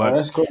that one. Oh, But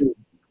that's cool.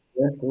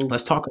 That's cool.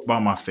 let's talk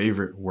about my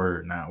favorite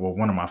word now. Well,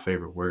 one of my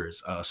favorite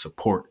words,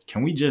 support.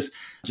 Can we just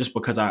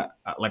because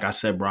like I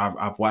said, bro,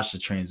 I've watched the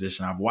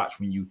transition. I've watched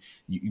when you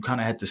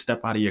kind of had to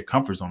step out of your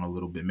comfort zone a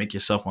little bit, make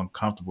yourself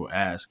uncomfortable,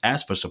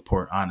 ask for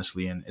support,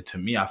 honestly. And to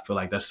me, I feel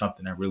like that's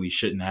something that really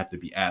shouldn't have to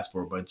be asked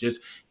for. But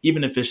just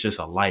even if it's just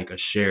a like, a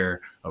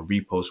share, a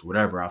repost,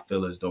 whatever, I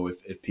feel as though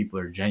if people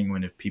are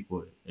genuine,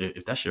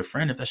 if that's your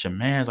friend, if that's your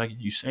man's, like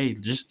you say,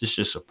 just it's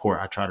just support.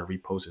 I try to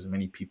repost as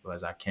many people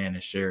as I can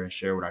and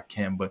share what I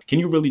can. But can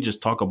you really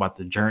just talk about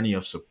the journey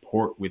of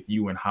support with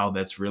you and how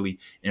that's really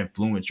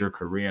influenced your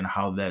career and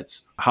how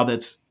that's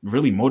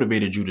really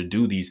motivated you to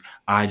do these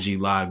IG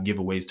live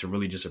giveaways, to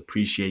really just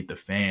appreciate the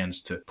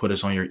fans, to put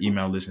us on your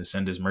email list and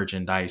send us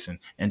merchandise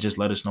and just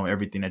let us know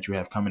everything that you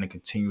have coming and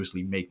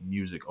continuously make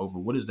music over.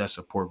 What has that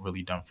support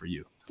really done for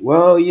you?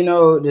 Well,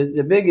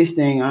 the biggest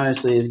thing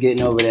honestly is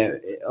getting over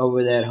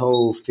that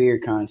whole fear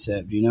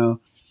concept,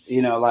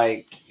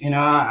 like, and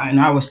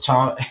I was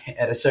taught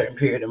at a certain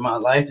period of my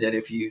life that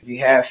if you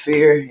have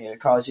fear, it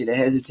causes you to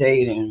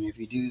hesitate, and if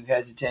you do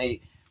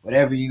hesitate,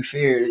 whatever you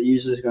fear, it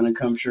usually is going to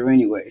come true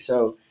anyway.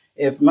 So,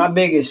 if my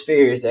biggest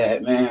fear is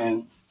that,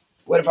 man,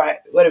 what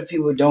if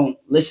people don't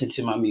listen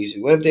to my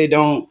music? What if they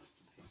don't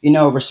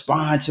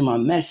respond to my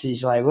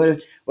message? Like, what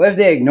if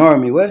they ignore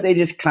me? What if they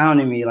just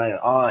clowning me? Like,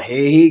 oh,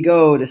 here he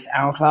go, the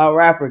SoundCloud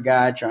rapper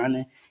guy trying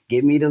to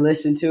get me to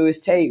listen to his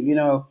tape,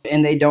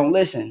 and they don't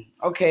listen.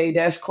 Okay,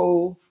 that's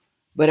cool.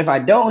 But if I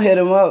don't hit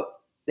them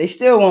up, they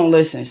still won't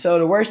listen. So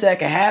the worst that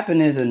could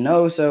happen is a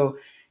no. So,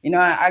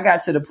 I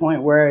got to the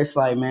point where it's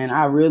like, man,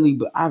 I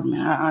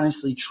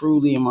honestly,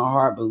 truly in my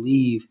heart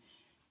believe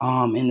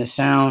in the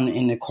sound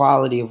and the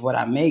quality of what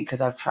I make,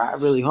 because I've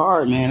tried really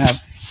hard, man.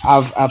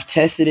 I've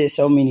tested it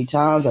so many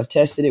times. I've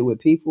tested it with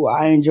people.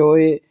 I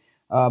enjoy it.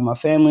 My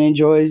family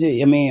enjoys it.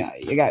 I mean,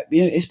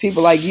 it's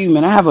people like you,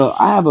 man. I have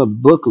a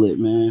booklet,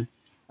 man.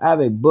 I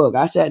have a book.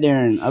 I sat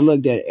there and I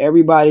looked at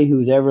everybody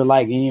who's ever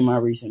liked any of my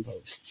recent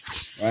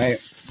posts, right?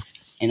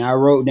 And I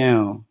wrote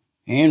down,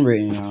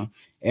 handwritten down,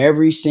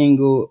 every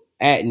single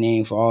at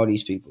name for all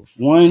these people.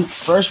 One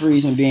first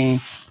reason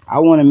being, I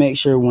want to make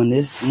sure when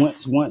this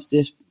once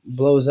this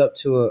blows up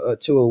to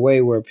a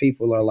way where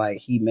people are like,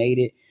 he made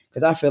it,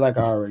 because I feel like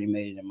I already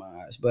made it in my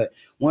eyes. But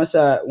once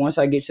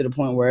I get to the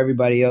point where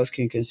everybody else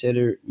can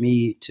consider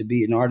me to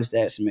be an artist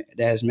that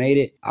has made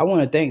it, I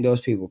want to thank those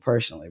people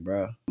personally,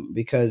 bro.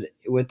 Because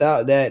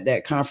without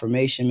that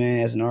confirmation,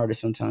 man, as an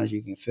artist, sometimes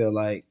you can feel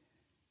like,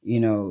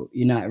 you're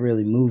not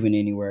really moving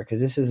anywhere,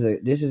 because this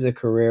is a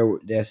career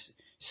that's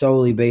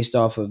solely based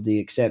off of the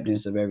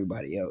acceptance of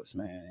everybody else,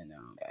 man.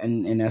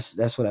 And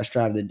that's what I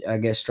strive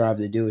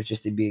to do, is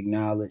just to be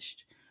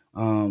acknowledged,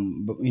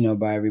 but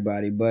by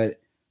everybody. But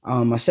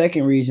my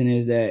second reason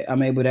is that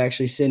I'm able to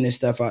actually send this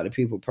stuff out to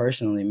people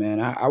personally,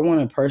 man. I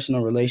want a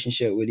personal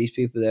relationship with these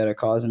people that are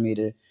causing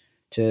me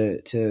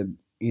to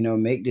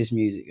make this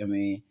music. I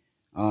mean,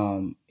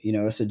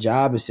 it's a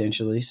job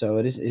essentially. So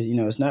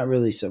it's not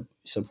really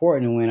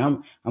supporting. When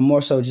I'm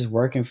more so just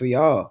working for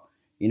y'all.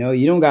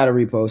 You don't got to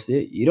repost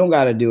it. You don't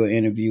got to do an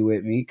interview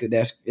with me, because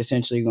that's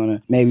essentially going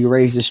to maybe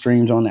raise the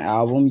streams on the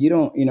album.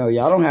 Y'all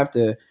don't have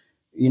to,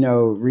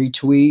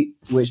 retweet,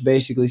 which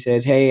basically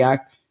says, hey,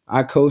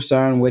 I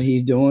co-sign what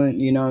he's doing.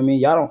 You know what I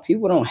mean?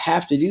 People don't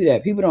have to do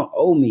that. People don't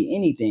owe me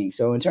anything.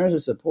 So in terms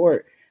of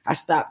support, I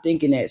stopped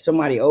thinking that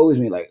somebody owes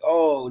me, like,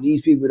 oh,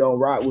 these people don't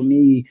rock with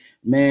me,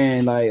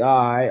 man. Like,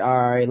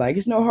 all right. Like,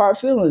 it's no hard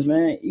feelings,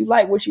 man. You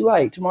like what you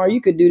like. Tomorrow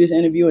you could do this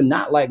interview and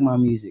not like my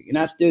music, and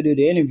I still do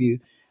the interview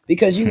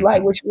because you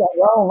like what you like.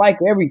 Well, I don't like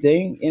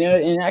everything,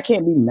 and I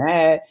can't be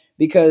mad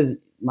because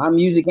my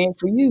music ain't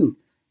for you.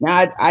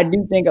 Now, I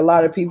do think a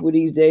lot of people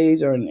these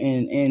days are,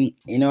 and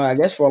I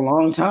guess for a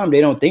long time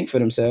they don't think for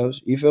themselves.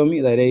 You feel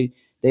me? Like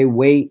they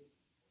wait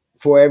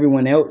for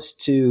everyone else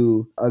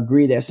to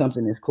agree that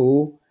something is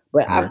cool.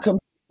 But I've Right. come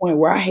to the point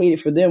where I hate it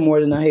for them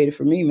more than I hate it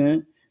for me,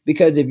 man.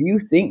 Because if you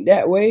think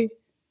that way,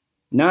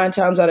 9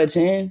 times out of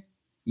 10,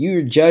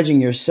 you're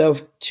judging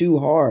yourself too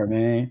hard,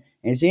 man.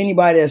 And to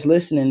anybody that's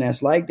listening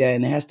that's like that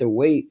and has to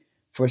wait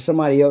for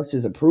somebody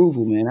else's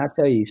approval, man, I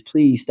tell you,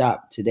 please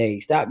stop today,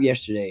 stop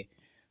yesterday,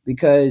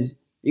 because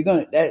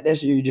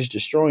that's you're just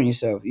destroying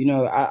yourself.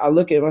 I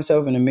look at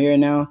myself in the mirror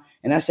now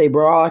and I say,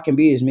 bro, all I can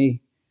be is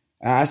me.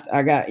 I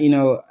got,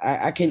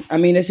 I can, I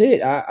mean, that's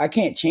it. I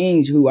can't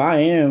change who I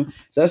am.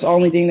 So that's the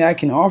only thing that I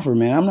can offer,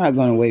 man. I'm not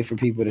going to wait for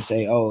people to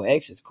say, oh,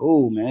 X is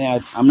cool,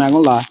 man. I'm not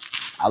going to lie.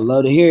 I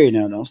love to hear it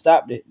now. Don't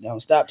stop it. Don't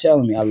stop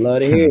telling me. I love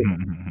to hear it.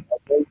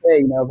 Like they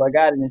say, if I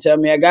got it, then tell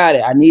me I got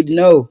it. I need to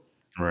know,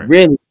 Right.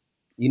 really.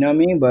 You know what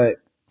I mean? But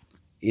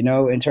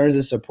in terms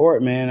of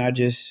support, man, I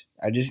just,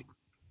 but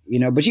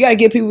you gotta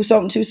give people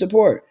something to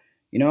support.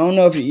 I don't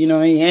know if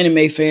any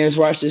anime fans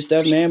watch this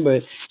stuff, man,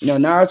 but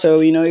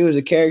Naruto, he was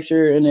a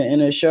character in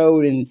a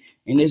show in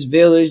this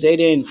village. They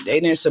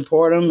didn't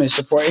support him and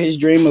support his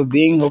dream of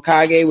being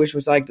Hokage, which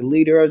was like the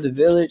leader of the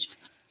village.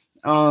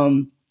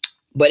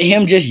 But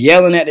him just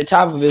yelling at the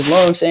top of his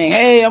lungs saying,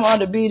 "Hey, I'm on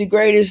to be the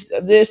greatest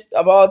of this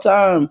of all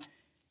time."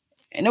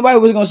 And nobody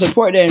was gonna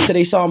support that until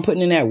they saw him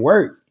putting in that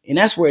work. And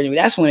that's when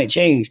it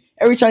changed.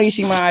 Every time you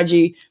see my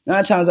IG,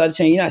 9 times out of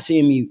 10, you're not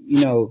seeing me,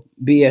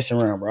 BS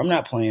around, bro. I'm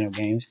not playing no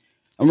games.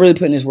 I'm really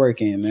putting this work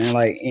in, man.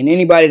 Like, and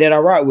anybody that I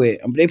rock with,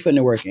 they putting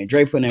their work in.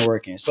 Dre putting their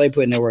work in. Slay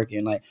putting their work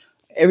in. Like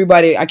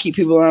everybody, I keep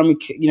people around me.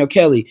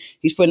 Kelly,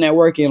 he's putting that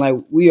work in. Like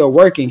we are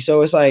working,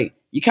 so it's like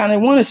you kind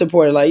of want to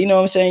support it. Like what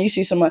I'm saying. You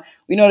see somebody,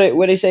 that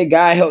what they say,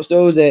 God helps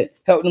those that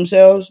help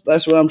themselves.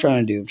 That's what I'm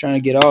trying to do. I'm trying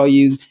to get all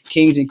you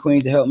kings and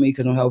queens to help me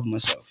because I'm helping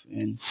myself,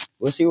 and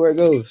we'll see where it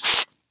goes.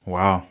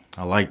 Wow,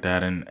 I like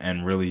that,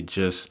 and really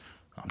just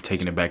I'm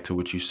taking it back to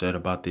what you said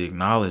about the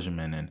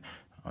acknowledgement, and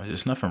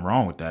there's nothing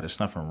wrong with that. It's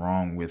nothing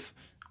wrong with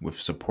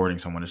supporting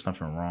someone. There's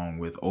nothing wrong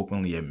with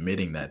openly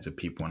admitting that to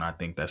people, and I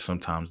think that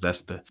sometimes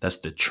that's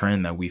the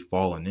trend that we've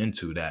fallen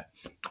into. That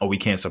we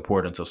can't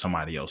support until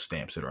somebody else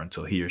stamps it or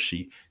until he or she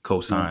Yeah.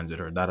 co-signs it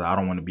or that. I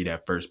don't want to be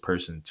that first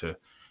person to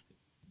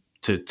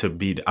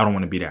be I don't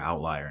want to be that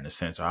outlier in a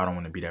sense, or I don't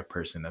want to be that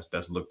person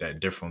that's looked at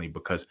differently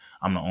because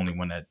I'm the only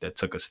one that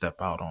took a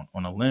step out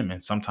on a limb.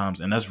 And sometimes,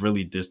 and that's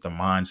really just the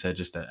mindset,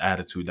 just the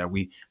attitude that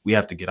we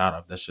have to get out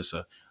of. That's just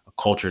a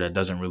culture that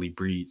doesn't really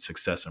breed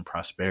success and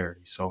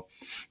prosperity. So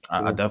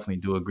I definitely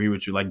do agree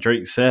with you. Like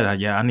Drake said,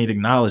 yeah, I need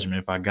acknowledgement.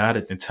 If I got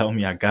it, then tell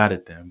me I got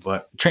it then.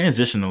 But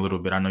transition a little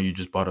bit. I know you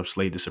just brought up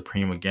Slade the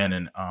Supreme again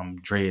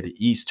and Dre at the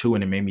East too,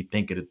 and it made me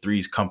think of the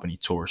Threes Company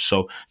tour.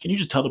 So can you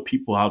just tell the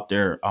people out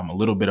there a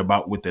little bit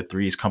about what the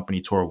Threes Company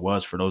tour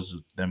was for those of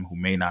them who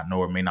may not know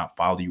or may not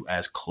follow you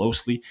as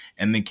closely?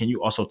 And then can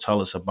you also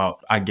tell us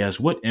about, I guess,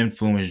 what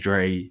influenced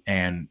Dre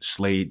and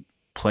Slade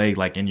play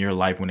like in your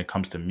life when it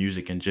comes to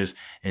music and just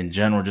in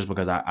general, just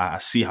because I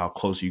see how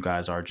close you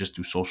guys are just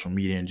through social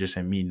media and just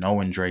in me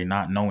knowing Dre,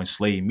 not knowing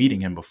Slade,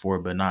 meeting him before,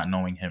 but not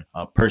knowing him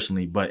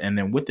personally. But and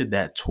then what did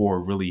that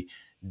tour really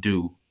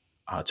do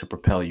to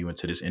propel you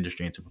into this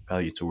industry and to propel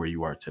you to where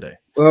you are today?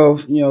 Well,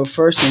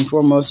 first and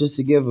foremost, just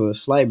to give a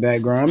slight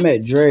background, I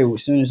met Dre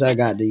as soon as I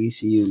got to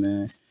ECU,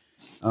 man.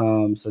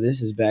 So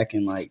this is back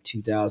in like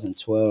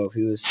 2012.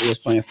 He was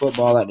playing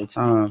football at the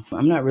time.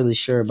 I'm not really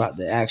sure about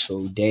the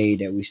actual day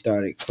that we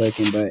started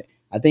clicking, but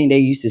I think they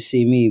used to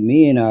see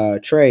me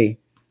and Trey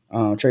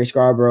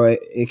Scarborough,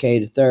 aka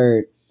the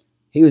third.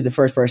 He was the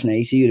first person at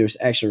ECU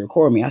to actually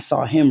record me. I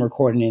saw him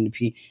recording in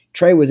the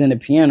Trey was in the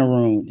piano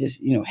room,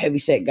 just heavy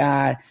set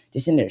guy,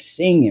 just in there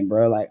singing,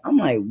 bro. Like I'm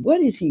like,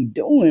 what is he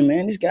doing,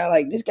 man? This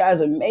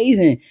guy's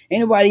amazing.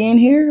 Ain't nobody in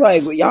here?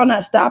 Like, y'all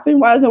not stopping?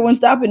 Why is no one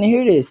stopping to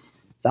hear this?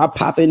 So I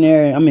pop in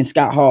there. I'm in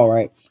Scott Hall,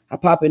 right? I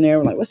pop in there.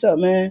 I'm like, what's up,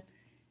 man?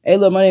 Hey,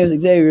 look, my name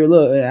is Xavier.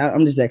 Look,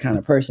 I'm just that kind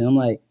of person. I'm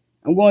like,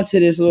 I'm going to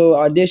this little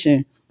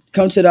audition.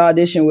 Come to the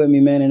audition with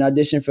me, man, and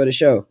audition for the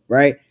show,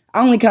 right?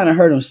 I only kind of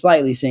heard him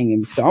slightly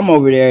singing, so I'm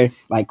over there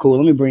like, cool.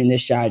 Let me bring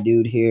this shy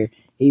dude here.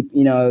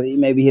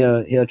 Maybe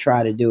he'll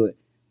try to do it.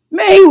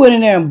 Man, he went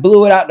in there and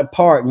blew it out the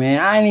park, man.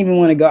 I didn't even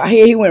want to go.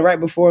 He went right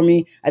before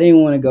me. I didn't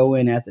even want to go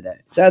in after that.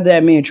 So after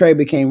that, me and Trey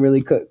became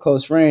really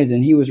close friends,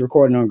 and he was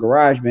recording on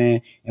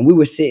GarageBand, and we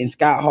would sit in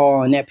Scott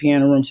Hall in that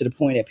piano room to the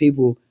point that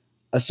people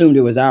assumed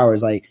it was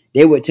ours. Like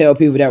they would tell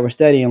people that were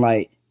studying,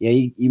 like, yeah,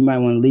 you might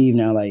want to leave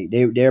now. Like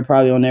they're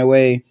probably on their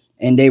way,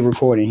 and they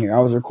recording here.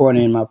 I was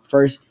recording in my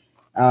first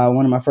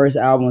one of my first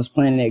albums,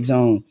 Planet X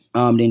Zone.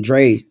 Then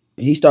Dre,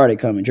 he started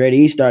coming.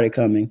 He started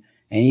coming,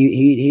 and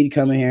he'd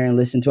come in here and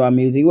listen to our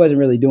music. He wasn't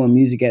really doing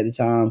music at the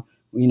time,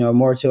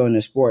 more to in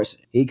the sports.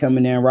 He'd come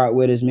in there and rock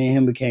with us. Me and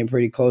him became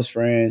pretty close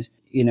friends.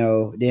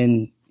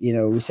 Then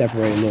we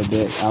separated a little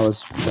bit. I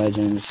was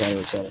legend, et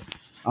cetera, et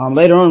cetera.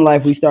 Later on in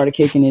life, we started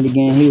kicking it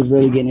again. He was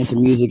really getting into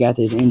music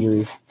after his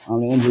injury.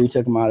 The injury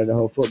took him out of the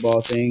whole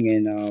football thing,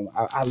 and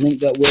I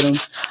linked up with him.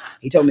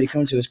 He told me to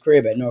come to his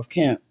crib at North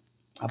Camp.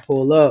 I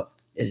pull up.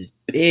 There's this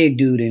big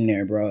dude in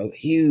there, bro.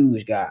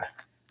 Huge guy.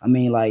 I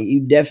mean, like,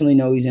 you definitely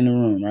know he's in the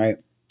room, right?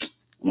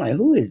 I'm like,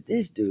 who is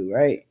this dude,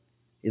 right?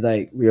 He's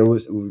like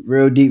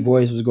real deep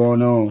voice was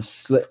going on.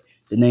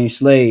 The name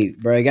Slave,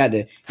 bro. He got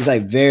the he's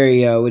like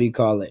very what do you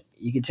call it?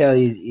 You can tell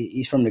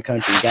he's from the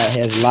country. He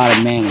has a lot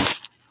of manners.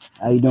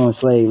 How you doing,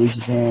 Slave? Reaches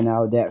his hand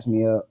out, daps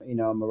me up. You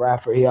know, I'm a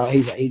rapper. He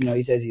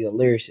says he's a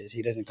lyricist.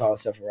 He doesn't call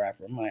himself a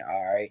rapper. I'm like,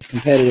 all right. As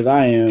competitive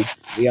I am,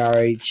 we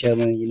already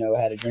chilling. You know,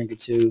 had a drink or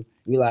two.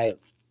 We like,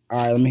 all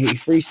right, let me hear you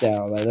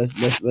freestyle. Like,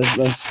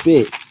 let's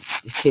spit.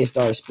 This kid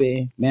started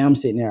spitting. Man, I'm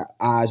sitting there,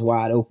 eyes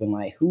wide open,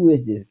 like, who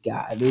is this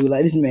guy, dude?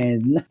 Like, this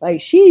man,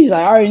 like, she's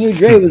like, I already knew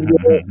Dre was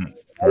good.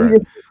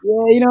 Right.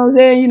 Yeah, you know what I'm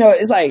saying? You know,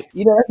 it's like,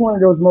 you know, that's one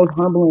of those most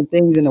humbling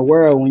things in the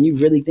world when you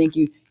really think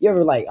you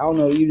ever like, I don't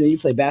know, you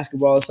play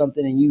basketball or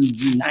something and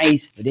you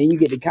nice, but then you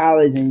get to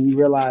college and you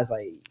realize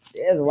like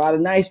there's a lot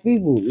of nice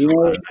people, There's you a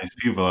lot know. of nice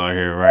people out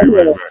here. Right,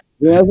 right, right.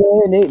 You know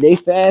what I'm saying? They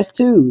fast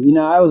too. You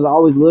know, I was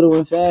always little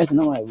and fast, and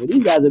I'm like, well,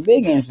 these guys are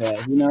big and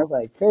fast. You know, it's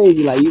like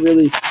crazy. Like you don't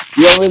really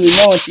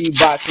know until you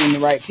boxing the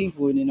right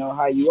people and you know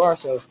how you are.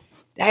 So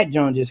that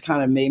joint just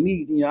kind of made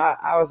me, you know,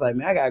 I was like,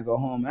 man, I gotta go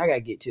home. I gotta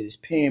get to this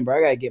pen, bro.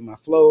 I gotta get my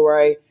flow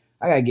right.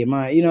 I gotta get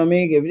my, you know what I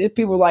mean? If there's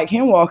people like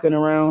him walking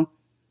around,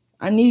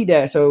 I need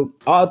that. So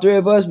all three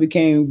of us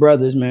became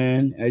brothers,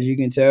 man, as you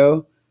can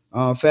tell.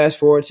 Fast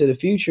forward to the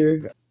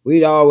future,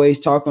 we'd always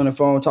talk on the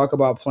phone, talk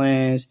about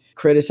plans,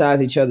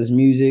 criticize each other's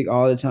music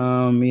all the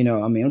time. You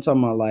know, I mean, I'm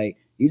talking about like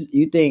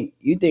you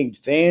think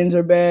fans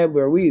are bad,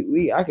 but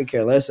we I could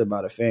care less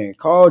about a fan.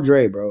 Call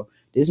Dre, bro.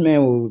 This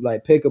man will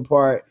like pick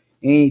apart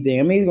anything.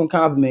 I mean, he's gonna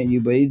compliment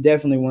you, but he's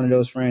definitely one of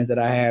those friends that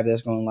I have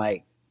that's gonna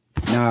like,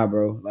 nah,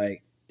 bro.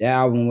 Like that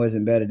album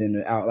wasn't better than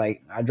the out.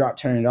 Like I dropped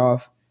Turn It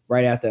Off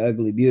right after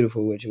Ugly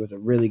Beautiful, which was a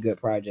really good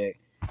project.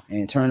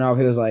 And Turn Off,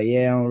 he was like,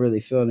 yeah, I don't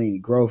really feel any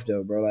growth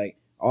though, bro. Like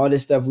all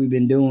this stuff we've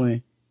been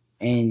doing,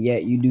 and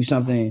yet you do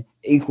something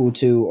equal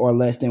to or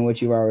less than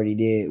what you already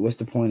did. What's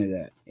the point of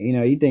that? You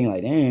know, you think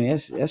like, dang,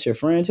 that's your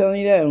friend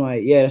telling you that. I'm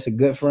like, yeah, that's a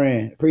good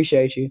friend.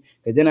 Appreciate you.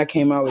 Because then I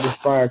came out with this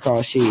fire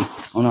called She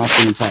on our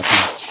streaming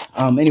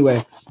platform.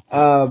 Anyway,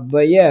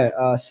 but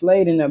yeah,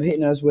 Slade ended up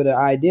hitting us with an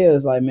idea.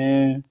 It's like,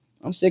 man,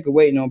 I'm sick of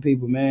waiting on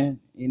people, man.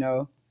 You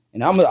know,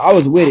 and I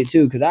was with it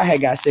too because I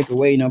had got sick of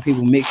waiting on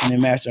people mixing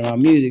and mastering my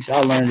music, so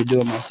I learned to do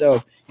it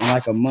myself in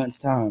like a month's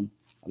time.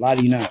 A lot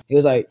of you not. He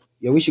was like,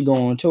 "Yo, we should go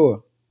on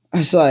tour." I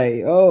was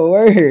like, "Oh,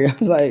 word!" I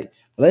was like,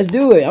 "Let's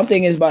do it." I'm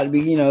thinking it's about to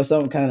be, you know,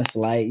 something kind of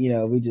slight. You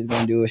know, we just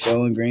gonna do a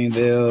show in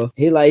Greenville.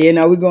 He like, "Yeah,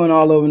 no, we're going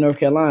all over North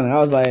Carolina." I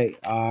was like,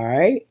 "All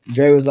right."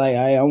 Dre was like,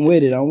 I'm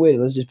with it. I'm with it.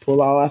 Let's just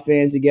pull all our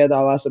fans together,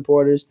 all our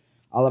supporters,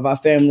 all of our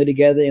family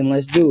together, and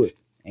let's do it."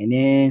 And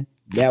then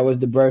that was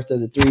the birth of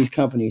the Threes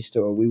Company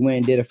store. We went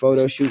and did a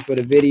photo shoot for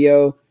the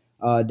video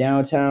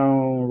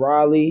downtown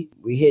Raleigh.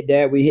 We hit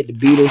that. We hit the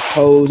Beatles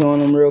pose on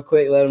them real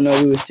quick, let them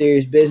know we were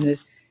serious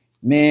business.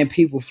 Man,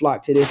 people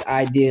flocked to this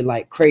idea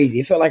like crazy.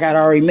 It felt like I'd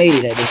already made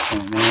it at this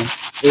point, man.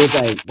 It was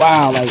like,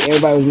 wow, like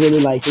everybody was really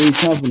like Threes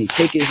Company.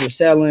 Tickets were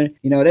selling.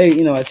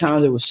 At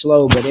times it was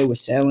slow, but they were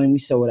selling. We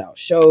sold out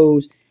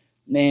shows.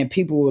 Man,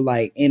 people were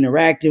like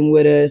interacting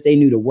with us. They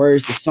knew the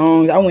words, the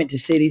songs. I went to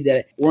cities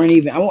that weren't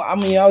even. I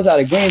was out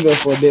of Greenville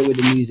for a bit with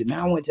the music. Man,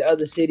 I went to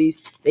other cities.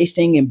 They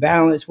singing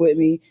Balance with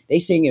me. They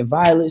singing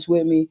Violets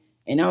with me.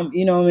 And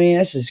you know what I mean?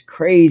 That's just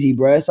crazy,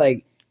 bro. It's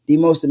like the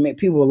most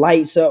people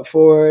lights up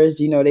for us.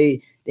 You know,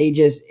 they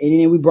just, and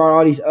then we brought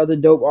all these other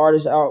dope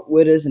artists out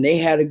with us, and they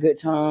had a good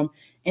time.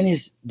 And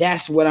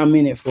that's what I'm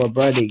in it for,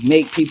 bro. To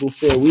make people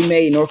feel. We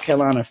made North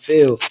Carolina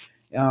feel.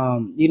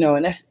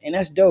 And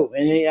that's dope.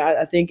 And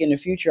I think in the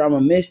future I'm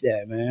gonna miss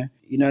that, man.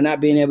 You know, not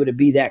being able to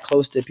be that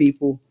close to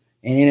people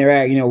and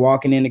interact. You know,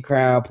 walking in the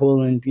crowd,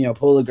 pull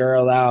a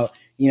girl out.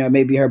 You know,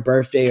 maybe her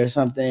birthday or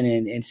something,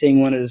 and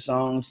sing one of the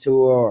songs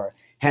to her.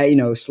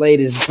 Or Slade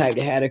is the type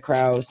to have the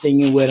crowd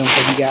singing with him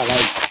because he got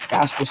like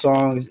gospel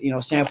songs,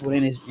 sampled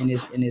in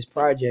his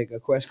project, A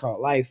Quest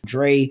Called Life.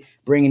 Dre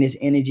bringing his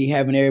energy,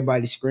 having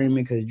everybody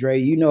screaming because Dre,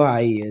 you know how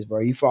he is, bro.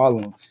 You follow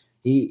him.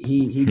 He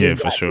Yeah, just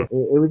for got sure. it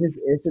was just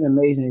it's an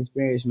amazing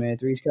experience, man.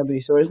 Three's Company.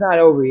 So it's not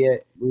over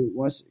yet.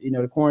 Once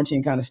the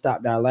quarantine kind of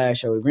stopped our last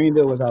show.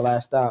 Greenville was our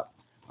last stop.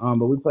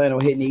 But we plan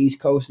on hitting the East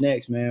Coast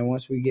next, man.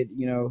 Once we get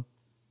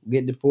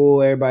the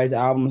pull, everybody's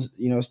albums,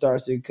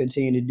 starts to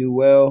continue to do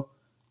well.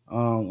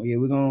 Yeah,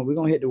 we're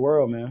gonna hit the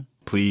world, man.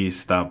 Please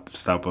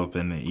stop up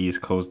in the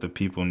East Coast. The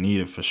people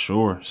need it for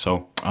sure.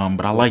 So,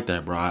 but I like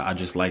that, bro. I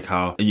just like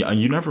how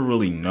you never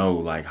really know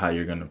like how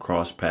you're gonna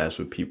cross paths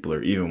with people,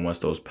 or even once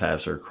those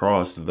paths are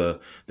crossed, the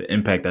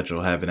impact that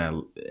you'll have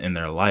in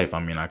their life. I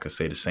mean, I could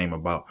say the same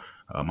about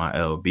my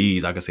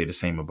LBs. I could say the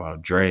same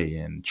about Dre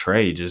and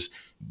Trey. Just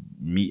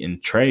meeting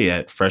Trey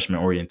at freshman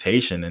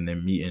orientation, and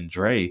then meeting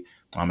Dre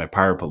at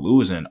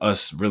Pyrapalooza, and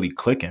us really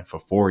clicking for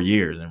 4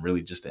 years, and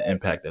really just the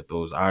impact that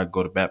those, I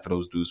go to bat for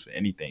those dudes for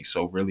anything.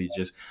 So really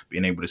just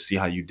being able to see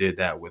how you did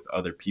that with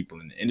other people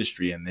in the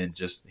industry, and then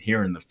just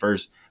hearing the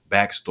first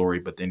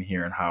backstory, but then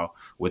hearing how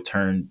what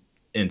turned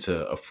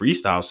into a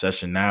freestyle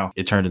session, now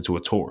it turned into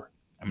a tour.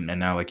 I mean,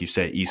 and now, like you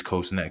said, East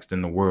Coast next,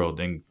 then the world,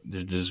 then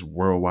there's just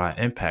worldwide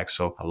impact.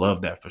 So I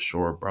love that for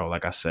sure, bro.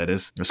 Like I said,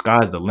 it's the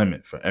sky's the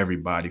limit for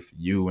everybody, for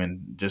you,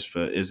 and just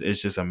for it's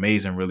just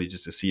amazing, really,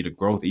 just to see the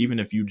growth. Even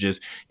if you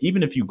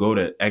go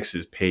to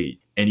X's page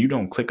and you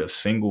don't click a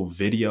single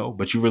video,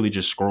 but you really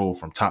just scroll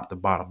from top to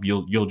bottom,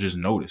 you'll just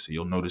notice it.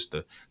 You'll notice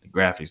the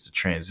graphics, the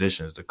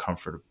transitions, the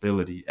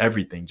comfortability,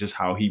 everything, just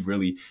how he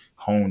really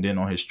honed in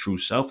on his true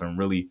self and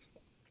really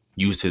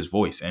used his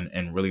voice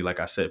and really, like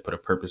I said, put a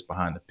purpose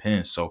behind the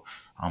pen. So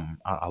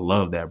I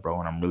love that, bro,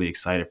 and I'm really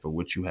excited for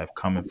what you have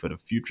coming for the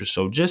future.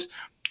 So just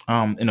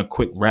in a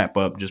quick wrap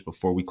up, just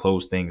before we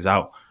close things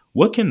out,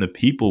 what can we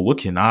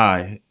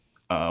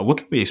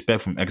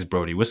expect from X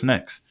Brody? What's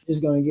next?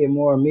 Just gonna get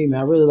more of me,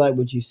 man. I really like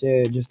what you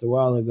said just a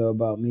while ago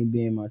about me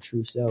being my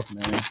true self,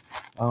 man.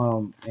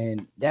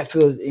 And that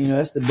feels,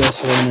 that's the best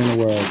feeling in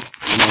the world.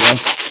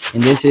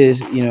 And this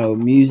is,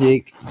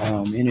 music,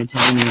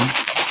 entertainment,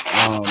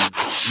 um,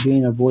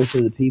 being a voice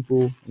of the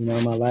people. My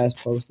last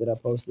post that I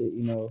posted,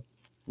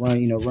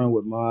 run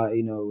with Ma,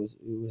 it was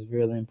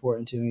really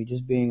important to me.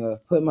 Just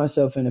put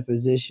myself in a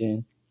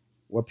position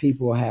where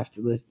people have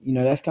to listen.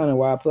 That's kind of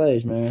why I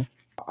pledged, man.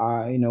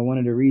 One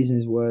of the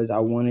reasons was I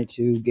wanted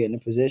to get in a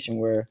position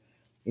where,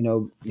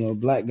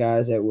 black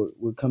guys that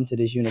would come to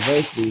this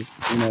university,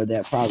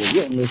 that probably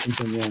wouldn't listen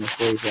to me on the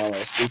stage while I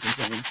was speaking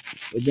to them,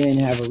 but then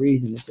have a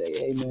reason to say,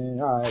 hey, man,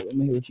 all right, let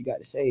me hear what you got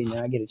to say.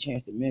 Now I get a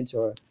chance to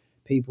mentor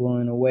people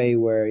in a way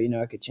where,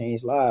 I could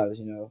change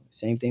lives.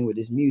 Same thing with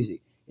this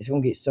music. It's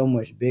gonna get so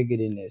much bigger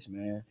than this,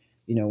 man.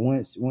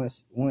 Once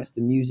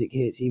the music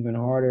hits even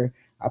harder,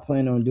 I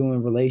plan on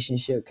doing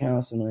relationship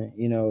counseling,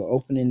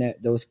 opening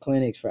those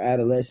clinics for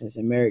adolescents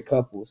and married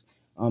couples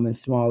in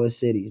smaller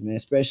cities, man,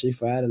 especially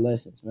for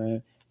adolescents,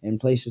 man. In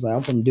places like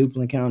I'm from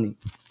Duplin County,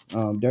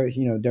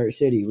 Dirt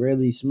City,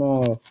 really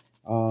small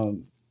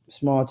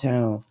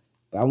town.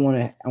 But I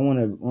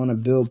wanna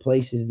build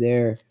places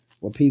there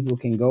where people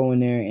can go in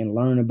there and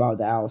learn about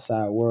the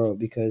outside world,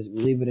 because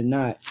believe it or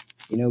not,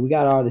 we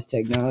got all this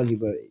technology,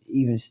 but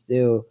even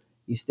still,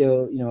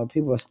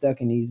 people are stuck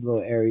in these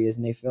little areas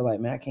and they feel like,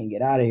 man, I can't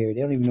get out of here.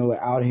 They don't even know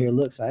what out of here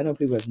looks like. I know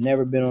people have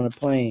never been on a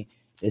plane,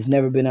 that's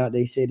never been out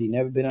their city,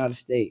 never been out of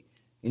state,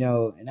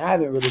 and I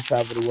haven't really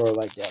traveled the world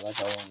like that,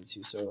 like I wanted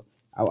to. So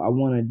I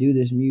want to do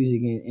this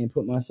music and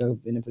put myself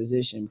in a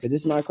position, because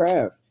this is my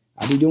craft.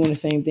 I'd be doing the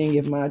same thing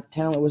if my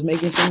talent was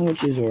making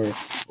sandwiches or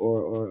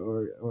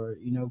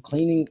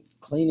cleaning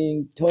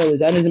toilets.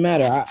 That doesn't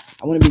matter. I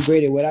want to be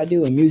great at what I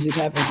do, and music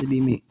happens to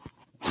be me.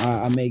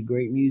 I make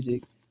great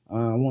music.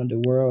 I want the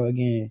world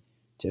again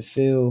to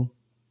feel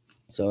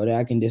so that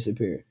I can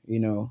disappear.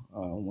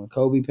 When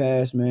Kobe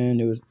passed, man,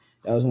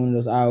 that was one of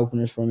those eye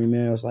openers for me,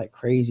 man. It was like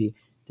crazy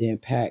the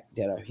impact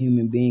that a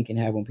human being can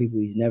have on people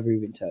he's never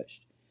even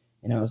touched.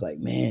 And I was like,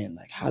 man,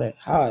 like how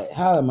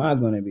am I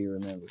going to be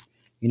remembered?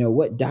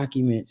 What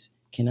documents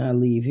can I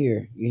leave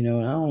here? And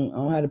I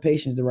don't have the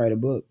patience to write a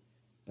book,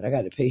 but I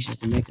got the patience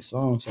to make a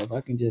song. So if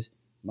I can just,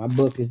 my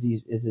book is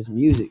this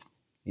music.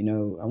 I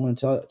want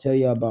to tell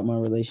y'all about my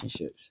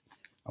relationships.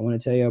 I want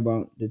to tell you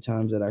about the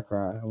times that I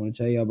cry. I want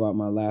to tell you about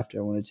my laughter.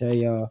 I want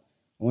y'all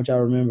to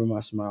remember my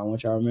smile. I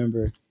want y'all to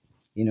remember,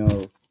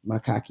 my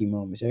cocky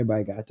moments.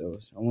 Everybody got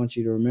those. I want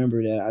you to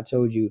remember that I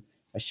told you,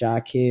 a shy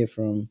kid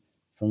from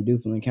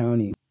Duplin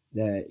County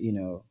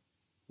that,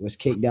 was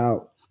kicked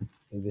out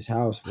of his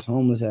house, was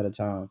homeless at a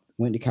time,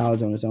 went to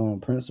college on his own.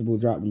 Principal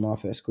dropped him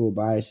off at school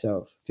by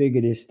himself,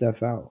 figured this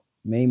stuff out,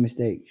 made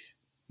mistakes,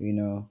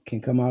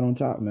 can come out on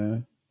top,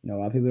 man. A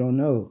lot of people don't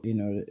know,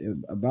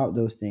 about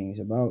those things,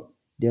 about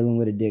dealing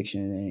with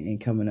addiction and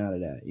coming out of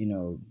that,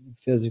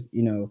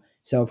 physical,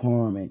 self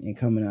harm and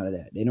coming out of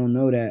that. They don't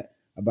know that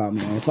about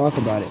me. I don't talk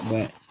about it,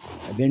 but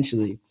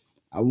eventually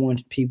I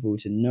want people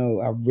to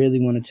know. I really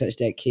want to touch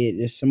that kid.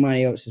 There's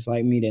somebody else that's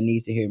like me that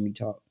needs to hear me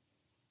talk,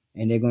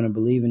 and they're going to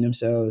believe in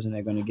themselves and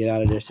they're going to get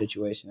out of their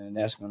situation, and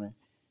that's going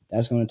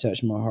to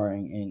touch my heart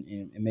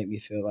and make me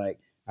feel like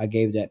I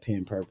gave that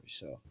pen purpose.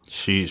 So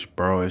Sheesh,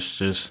 bro. It's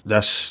just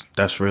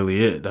that's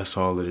really it. That's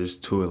all it is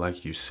to it.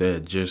 Like you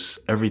said, just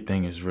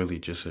everything is really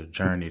just a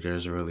journey.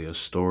 There's really a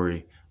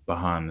story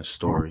behind the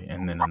story,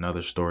 and then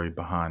another story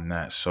behind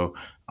that. So,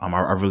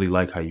 I really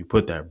like how you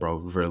put that, bro.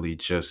 Really,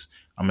 just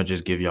I'm gonna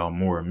just give y'all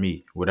more of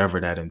me, whatever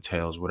that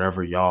entails,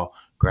 whatever y'all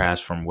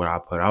grasp from what I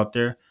put out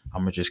there.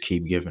 I'm gonna just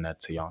keep giving that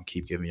to y'all, and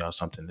keep giving y'all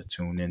something to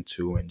tune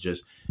into,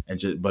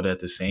 but at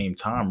the same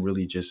time,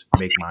 really just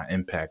make my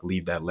impact,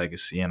 leave that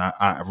legacy. And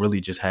I really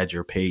just had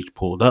your page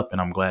pulled up, and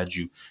I'm glad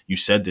you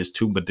said this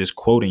too. But this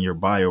quote in your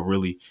bio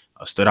really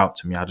stood out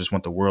to me. I just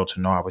want the world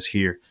to know I was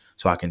here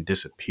so I can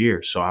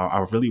disappear. So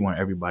I really want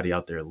everybody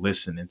out there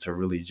listening to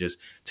really just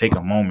take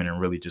a moment and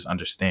really just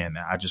understand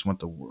that. I just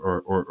want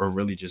or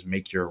really just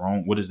make your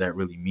own. What does that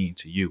really mean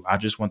to you? I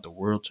just want the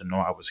world to know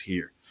I was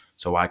here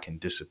so I can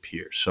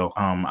disappear. So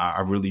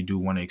I really do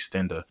want to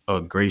extend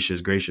a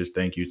gracious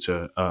thank you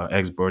to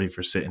X Brody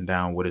for sitting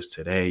down with us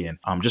today, and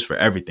just for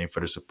everything, for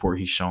the support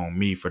he's shown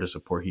me, for the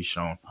support he's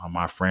shown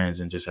my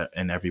friends, and just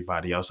and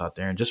everybody else out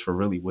there, and just for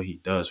really what he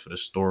does, for the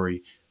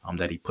story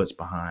that he puts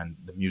behind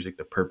the music,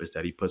 the purpose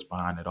that he puts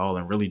behind it all,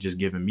 and really just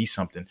giving me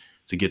something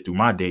to get through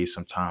my days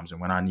sometimes.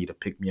 And when I need to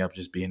pick me up,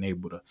 just being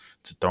able to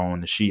throw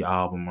on the She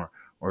album or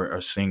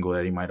a single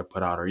that he might have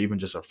put out, or even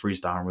just a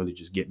freestyle, and really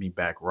just get me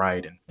back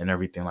right, and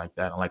everything like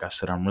that. And like I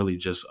said, I'm really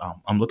just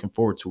I'm looking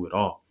forward to it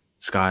all.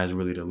 Sky is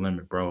really the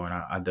limit, bro. And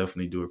I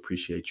definitely do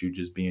appreciate you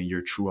just being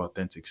your true,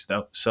 authentic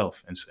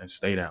self, and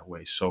stay that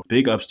way. So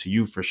big ups to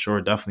you for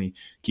sure. Definitely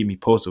keep me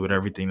posted with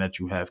everything that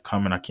you have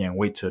coming. I can't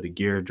wait till the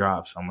gear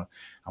drops. I'm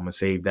gonna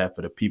save that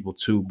for the people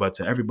too. But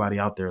to everybody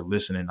out there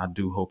listening, I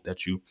do hope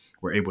that you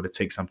were able to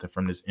take something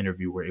from this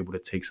interview. We're able to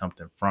take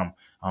something from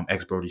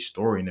X Brody's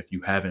story. And if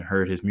you haven't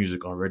heard his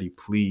music already,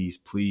 please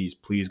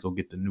go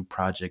get the new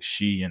project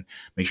She, and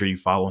make sure you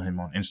follow him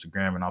on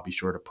Instagram. And I'll be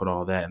sure to put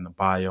all that in the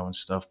bio and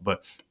stuff.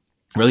 But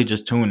really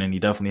just tune in. He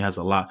definitely has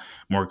a lot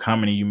more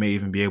comedy. You may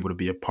even be able to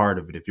be a part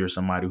of it if you're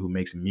somebody who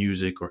makes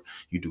music, or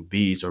you do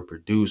beats or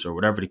produce, or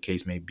whatever the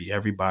case may be.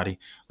 Everybody,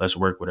 let's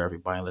work with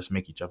everybody and let's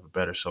make each other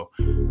better. So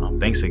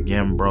thanks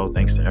again, bro.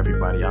 Thanks to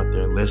everybody out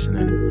there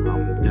listening.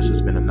 This has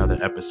been another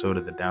episode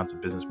of the Down to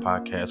Business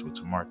podcast with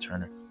Tamar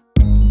Turner.